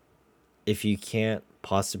 if you can't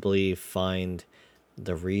possibly find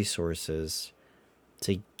the resources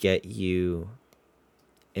to get you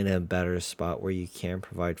in a better spot where you can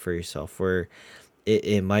provide for yourself, where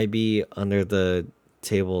it might be under the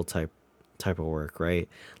table type of work, right?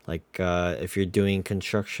 Like, if you're doing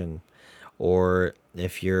construction, or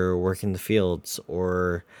if you're working the fields,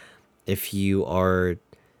 or if you are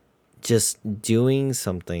just doing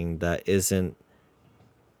something that isn't,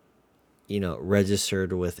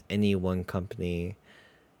 registered with any one company,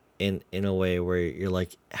 in a way where you're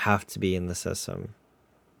like have to be in the system.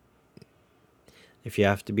 If you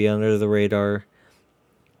have to be under the radar,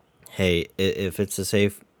 hey, if it's a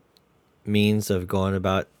safe means of going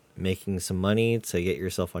about making some money to get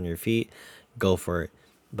yourself on your feet, go for it.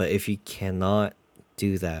 But if you cannot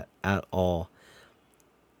do that at all,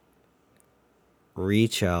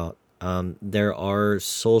 reach out. There are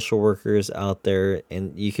social workers out there,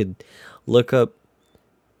 and you could look up,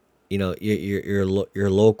 your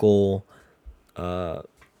local, uh,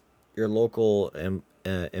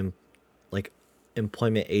 like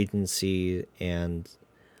employment agency, and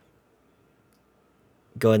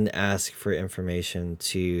go ahead and ask for information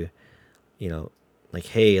to, you know, like,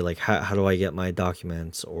 hey, like, how do I get my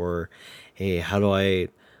documents? Or, hey, how do I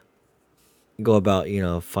go about,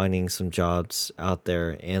 finding some jobs out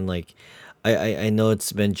there? And like, I know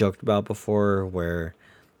it's been joked about before, where,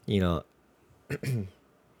 you know,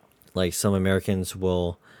 like, some Americans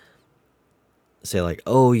will say like,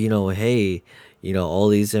 oh, hey, all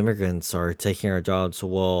these immigrants are taking our jobs.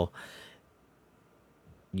 Well,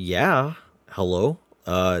 yeah, hello.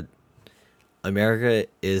 America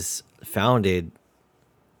is founded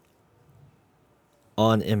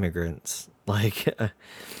on immigrants. Like,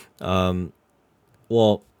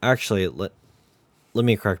 well, actually, let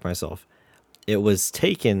me correct myself. It was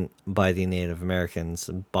taken by the Native Americans,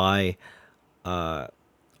 by uh,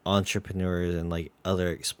 entrepreneurs and like other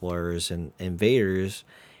explorers and invaders,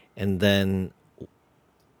 and then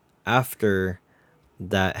after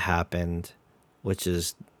that happened, which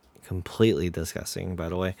is completely disgusting, by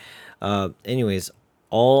the way. Anyways,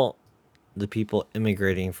 all the people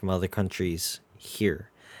immigrating from other countries here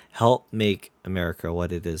help make America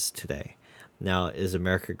what it is today. Now, is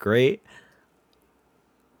America great?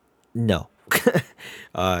 No.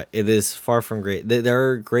 It is far from great. There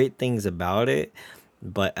are great things about it,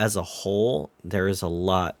 but as a whole, there is a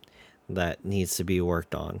lot that needs to be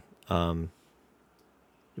worked on.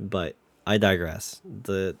 But I digress.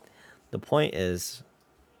 The point is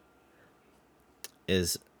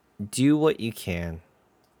do what you can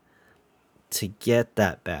to get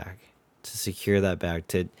that bag, to secure that bag,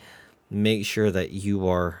 to make sure that you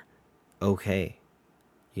are okay.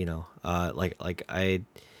 Like I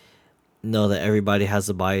know that everybody has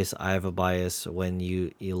a bias. I have a bias. When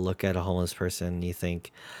you look at a homeless person, you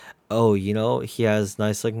think, oh, he has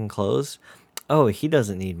nice looking clothes. Oh, he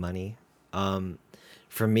doesn't need money. Um,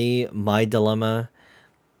 for me, my dilemma,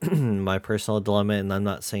 my personal dilemma, and I'm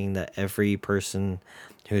not saying that every person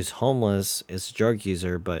who's homeless is a drug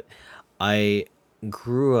user, but I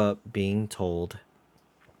grew up being told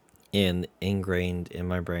and ingrained in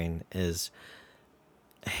my brain is,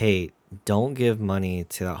 hey, don't give money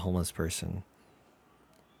to that homeless person.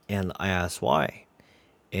 And I asked why.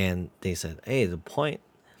 And they said, hey, the point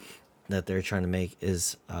that they're trying to make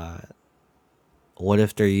is, what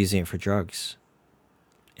if they're using it for drugs?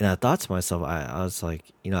 And I thought to myself, I was like,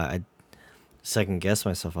 I second guessed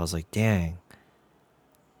myself. I was like, dang,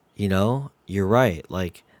 you're right.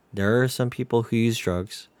 Like, there are some people who use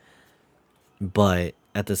drugs, but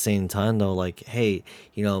at the same time, though, like, hey,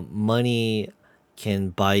 money can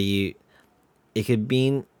buy you. It could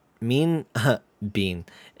mean bean.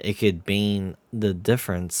 It could mean the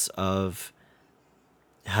difference of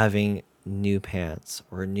having new pants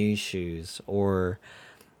or new shoes or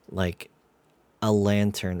like a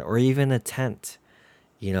lantern or even a tent.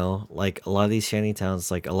 Like a lot of these shanty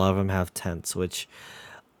towns, like a lot of them have tents, which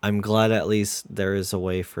I'm glad at least there is a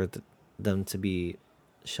way for them to be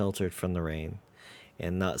sheltered from the rain.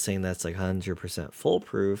 And not saying that's like 100%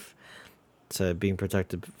 foolproof to being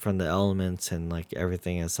protected from the elements and like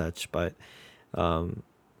everything as such, but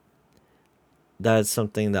that's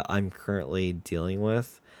something that I'm currently dealing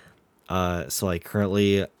with. So like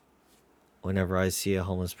currently, whenever I see a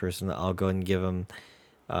homeless person, I'll go and give them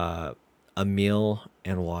uh, a meal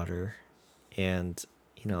and water, and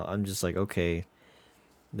I'm just like, okay,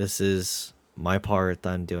 this is my part that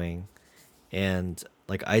I'm doing, and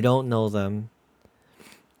like I don't know them,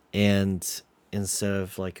 and instead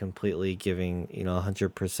of like completely giving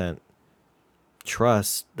 100%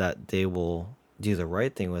 trust that they will do the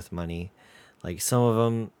right thing with money, like some of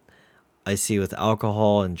them I see with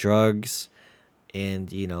alcohol and drugs, and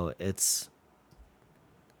it's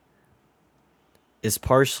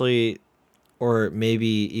partially or maybe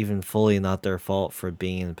even fully not their fault for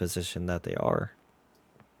being in the position that they are,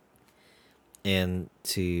 and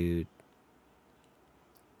to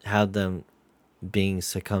have them being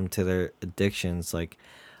succumbed to their addictions. Like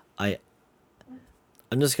I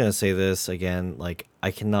I'm just going to say this again, like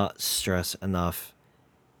I cannot stress enough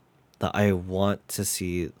that I want to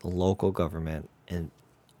see the local government and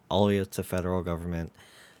all the way up to federal government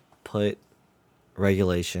put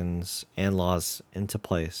regulations and laws into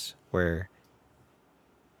place where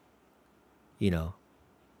you know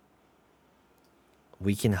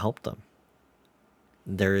we can help them.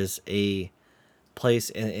 There is a place,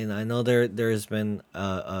 and I know there's been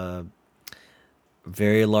a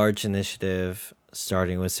very large initiative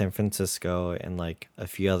starting with San Francisco and like a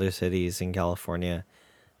few other cities in California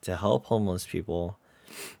to help homeless people,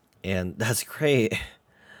 and that's great.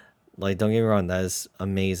 Like, don't get me wrong, that is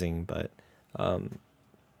amazing, but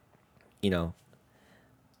you know,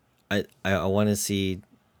 I want to see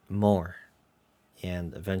more,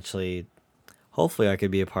 and eventually, hopefully, I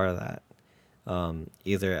could be a part of that,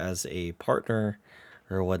 either as a partner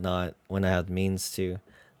or whatnot when I have means to.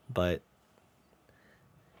 But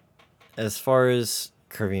as far as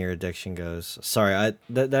curbing your addiction goes, sorry,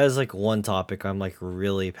 that is like one topic I'm like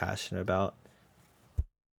really passionate about.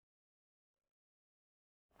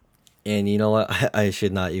 And you know what? I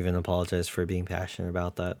should not even apologize for being passionate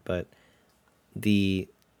about that. But the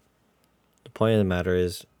the point of the matter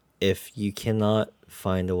is, if you cannot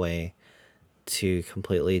find a way to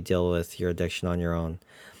completely deal with your addiction on your own,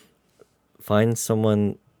 find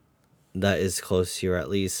someone that is close to you, or at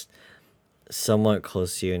least somewhat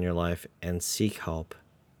close to you in your life, and seek help.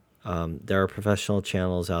 There are professional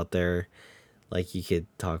channels out there. Like you could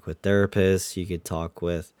talk with therapists, you could talk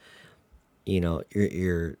with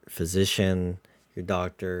your physician, your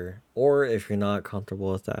doctor, or if you're not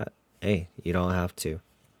comfortable with that, hey, you don't have to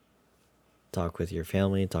talk with your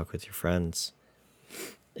family, talk with your friends.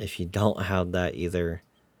 If you don't have that either,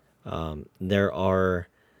 there are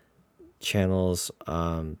channels,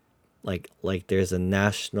 like there's a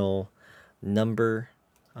national number,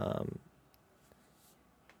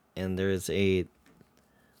 and there's a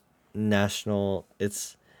national,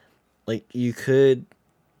 it's like you could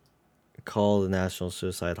call the national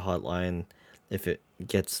suicide hotline if it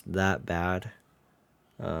gets that bad.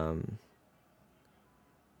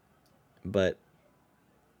 But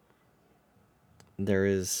there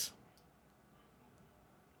is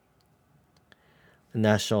a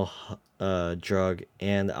national drug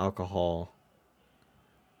and alcohol,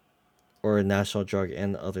 or a national drug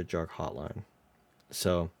and other drug hotline.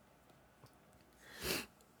 So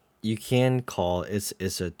you can call. It's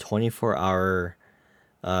a 24-hour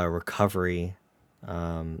recovery.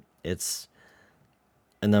 It's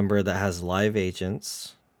a number that has live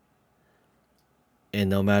agents, and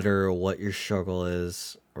no matter what your struggle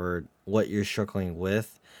is or what you're struggling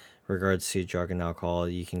with regards to drug and alcohol,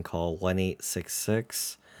 you can call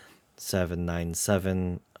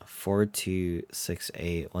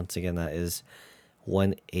 1-866-797-4268. Once again, that is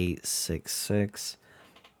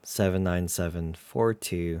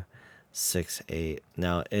 1-866-797-4268.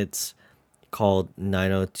 Now it's called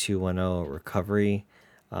 90210 recovery.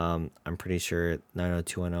 I'm pretty sure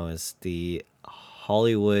 90210 is the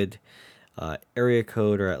Hollywood area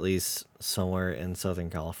code, or at least somewhere in Southern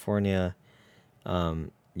California.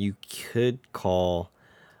 You could call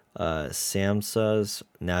SAMHSA's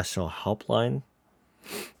National Helpline.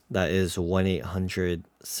 That is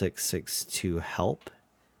 1-800-662-HELP.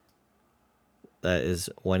 That is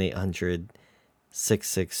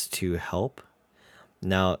 1-800-662-HELP.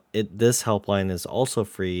 Now, this helpline is also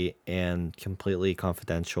free and completely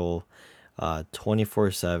confidential,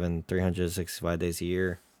 24/7, 365 days a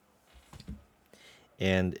year.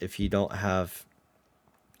 And if you don't have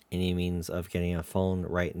any means of getting a phone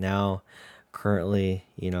right now, currently,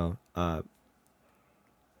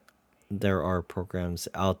 there are programs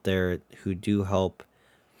out there who do help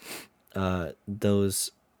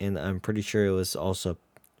those, and I'm pretty sure it was also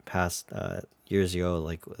passed years ago,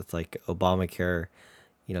 like with like Obamacare.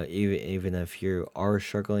 Even if you are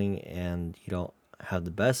struggling and you don't have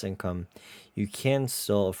the best income, you can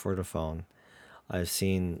still afford a phone. I've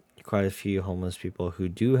seen quite a few homeless people who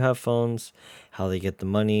do have phones. How they get the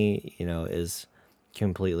money, is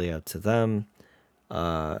completely up to them.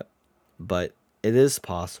 But it is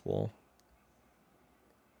possible.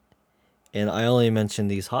 And I only mention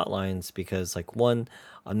these hotlines because, like, one,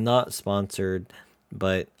 I'm not sponsored,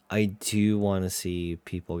 but I do want to see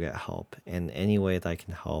people get help in any way that I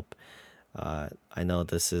can help. I know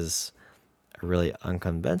this is a really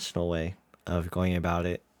unconventional way of going about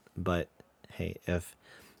it, but hey, if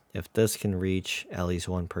this can reach at least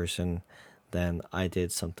one person, then I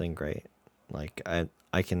did something great. Like I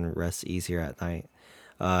can rest easier at night,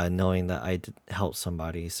 knowing that I did help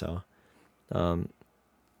somebody. So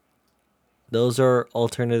those are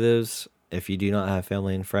alternatives if you do not have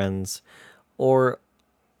family and friends, or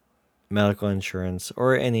medical insurance,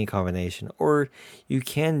 or any combination, or you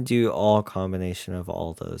can do all combination of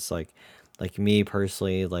all those. Like me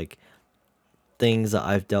personally, like things that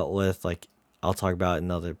I've dealt with, like I'll talk about in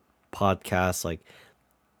another podcast, like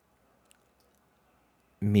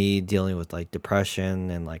me dealing with like depression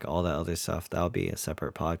and like all that other stuff. That'll be a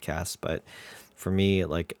separate podcast. But for me,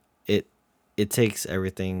 like it takes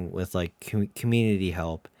everything with like community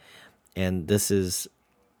help, and this is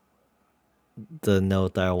the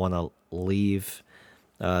note that I want to leave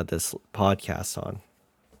this podcast on.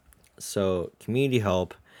 So community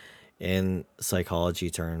help in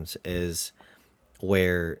psychology terms is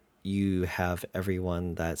where you have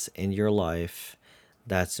everyone that's in your life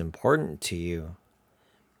that's important to you,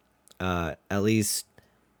 at least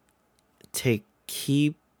take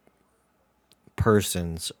key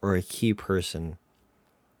persons or a key person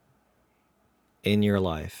in your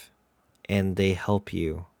life, and they help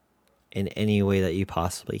you in any way that you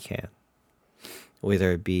possibly can,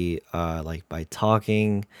 whether it be like by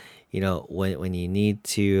talking, when you need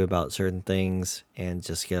to about certain things and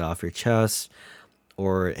just get off your chest,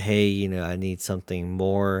 or hey, I need something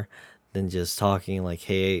more than just talking, like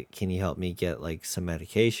hey, can you help me get like some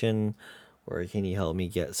medication, or can you help me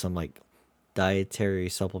get some like dietary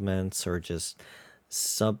supplements, or just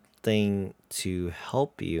something to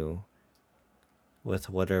help you with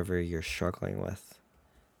whatever you're struggling with.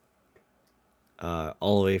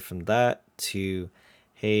 All the way from that to,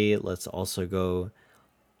 hey, let's also go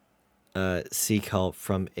seek help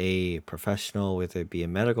from a professional, whether it be a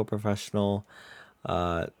medical professional,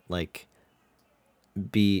 like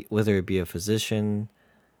be whether it be a physician,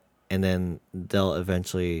 and then they'll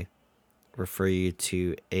eventually refer you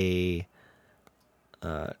to a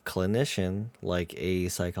clinician, like a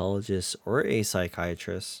psychologist or a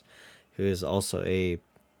psychiatrist, who is also a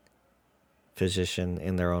physician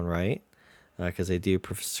in their own right, because they do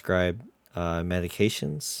prescribe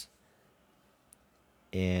medications.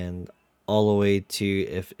 And all the way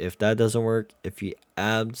to, if that doesn't work, if you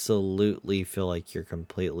absolutely feel like you're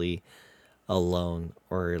completely alone,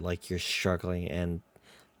 or like you're struggling and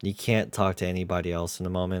you can't talk to anybody else in the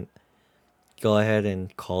moment, go ahead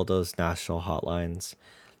and call those national hotlines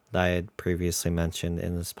that I had previously mentioned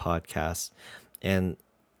in this podcast. And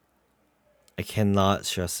I cannot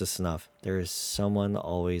stress this enough. There is someone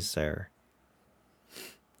always there.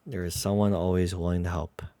 there is someone always willing to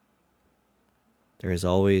help. There is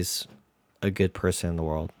always a good person in the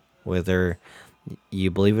world, whether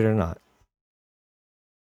you believe it or not.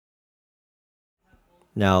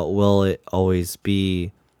 Now, will it always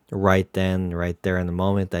be right then, right there in the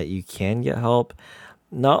moment that you can get help?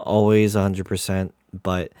 Not always 100%,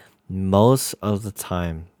 but most of the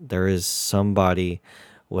time, there is somebody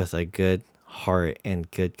with a good heart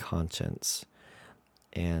and good conscience,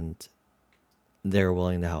 and they're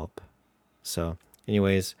willing to help. So,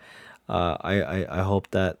 anyways, I hope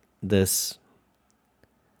that this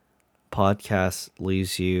podcast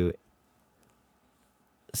leaves you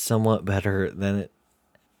somewhat better than it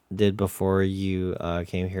did before you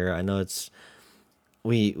came here. I know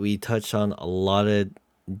we touched on a lot of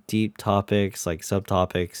deep topics, like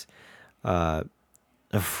subtopics, uh,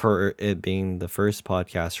 for it being the first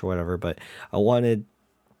podcast or whatever. But I wanted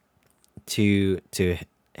to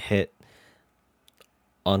hit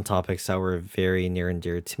on topics that were very near and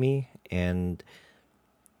dear to me, and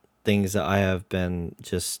things that I have been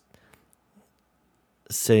just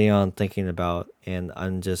sitting on thinking about, and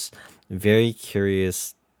I'm just very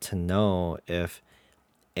curious to know if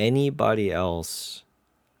anybody else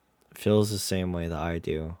feels the same way that I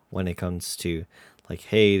do when it comes to, like,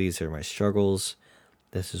 hey, these are my struggles.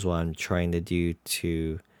 This is what I'm trying to do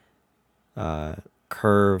to uh,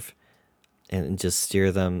 curve and just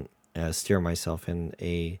steer myself in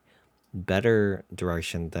a better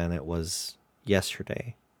direction than it was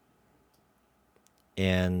yesterday.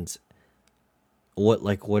 And what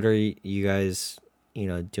are you guys,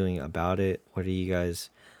 doing about it? What are you guys,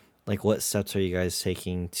 like, what steps are you guys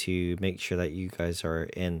taking to make sure that you guys are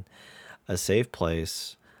in a safe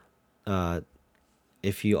place? Uh,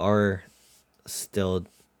 if you are still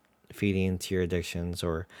feeding into your addictions,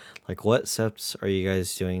 or like, what steps are you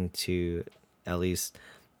guys doing to at least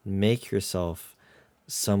make yourself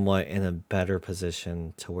somewhat in a better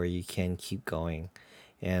position to where you can keep going,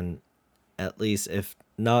 and at least, if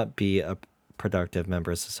not be a productive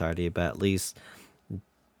member of society, but at least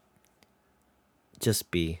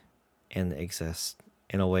just be and exist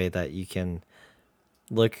in a way that you can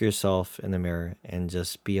look yourself in the mirror and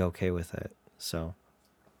just be okay with it. So,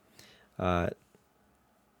 uh,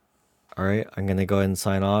 all right, I'm gonna go ahead and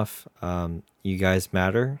sign off. You guys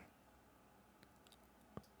matter.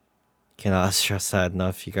 Cannot stress that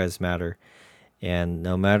enough. You guys matter, and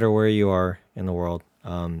no matter where you are in the world,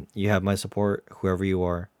 you have my support, whoever you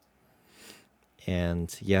are.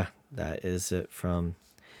 And yeah, that is it from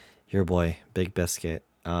your boy, Big Biscuit.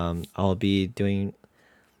 I'll be doing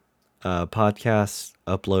podcasts,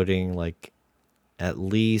 uploading like at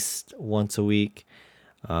least once a week,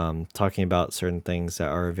 talking about certain things that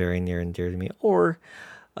are very near and dear to me. Or,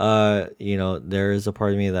 there is a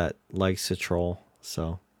part of me that likes to troll.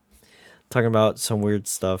 So, talking about some weird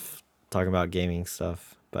stuff, talking about gaming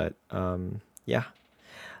stuff. But yeah,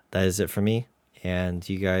 that is it for me. And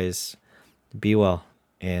you guys be well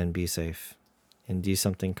and be safe and do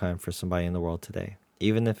something kind for somebody in the world today,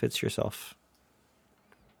 even if it's yourself.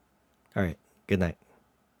 All right. Good night.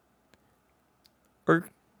 Or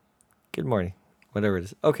good morning. Whatever it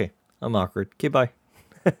is. Okay. I'm awkward. Okay, bye.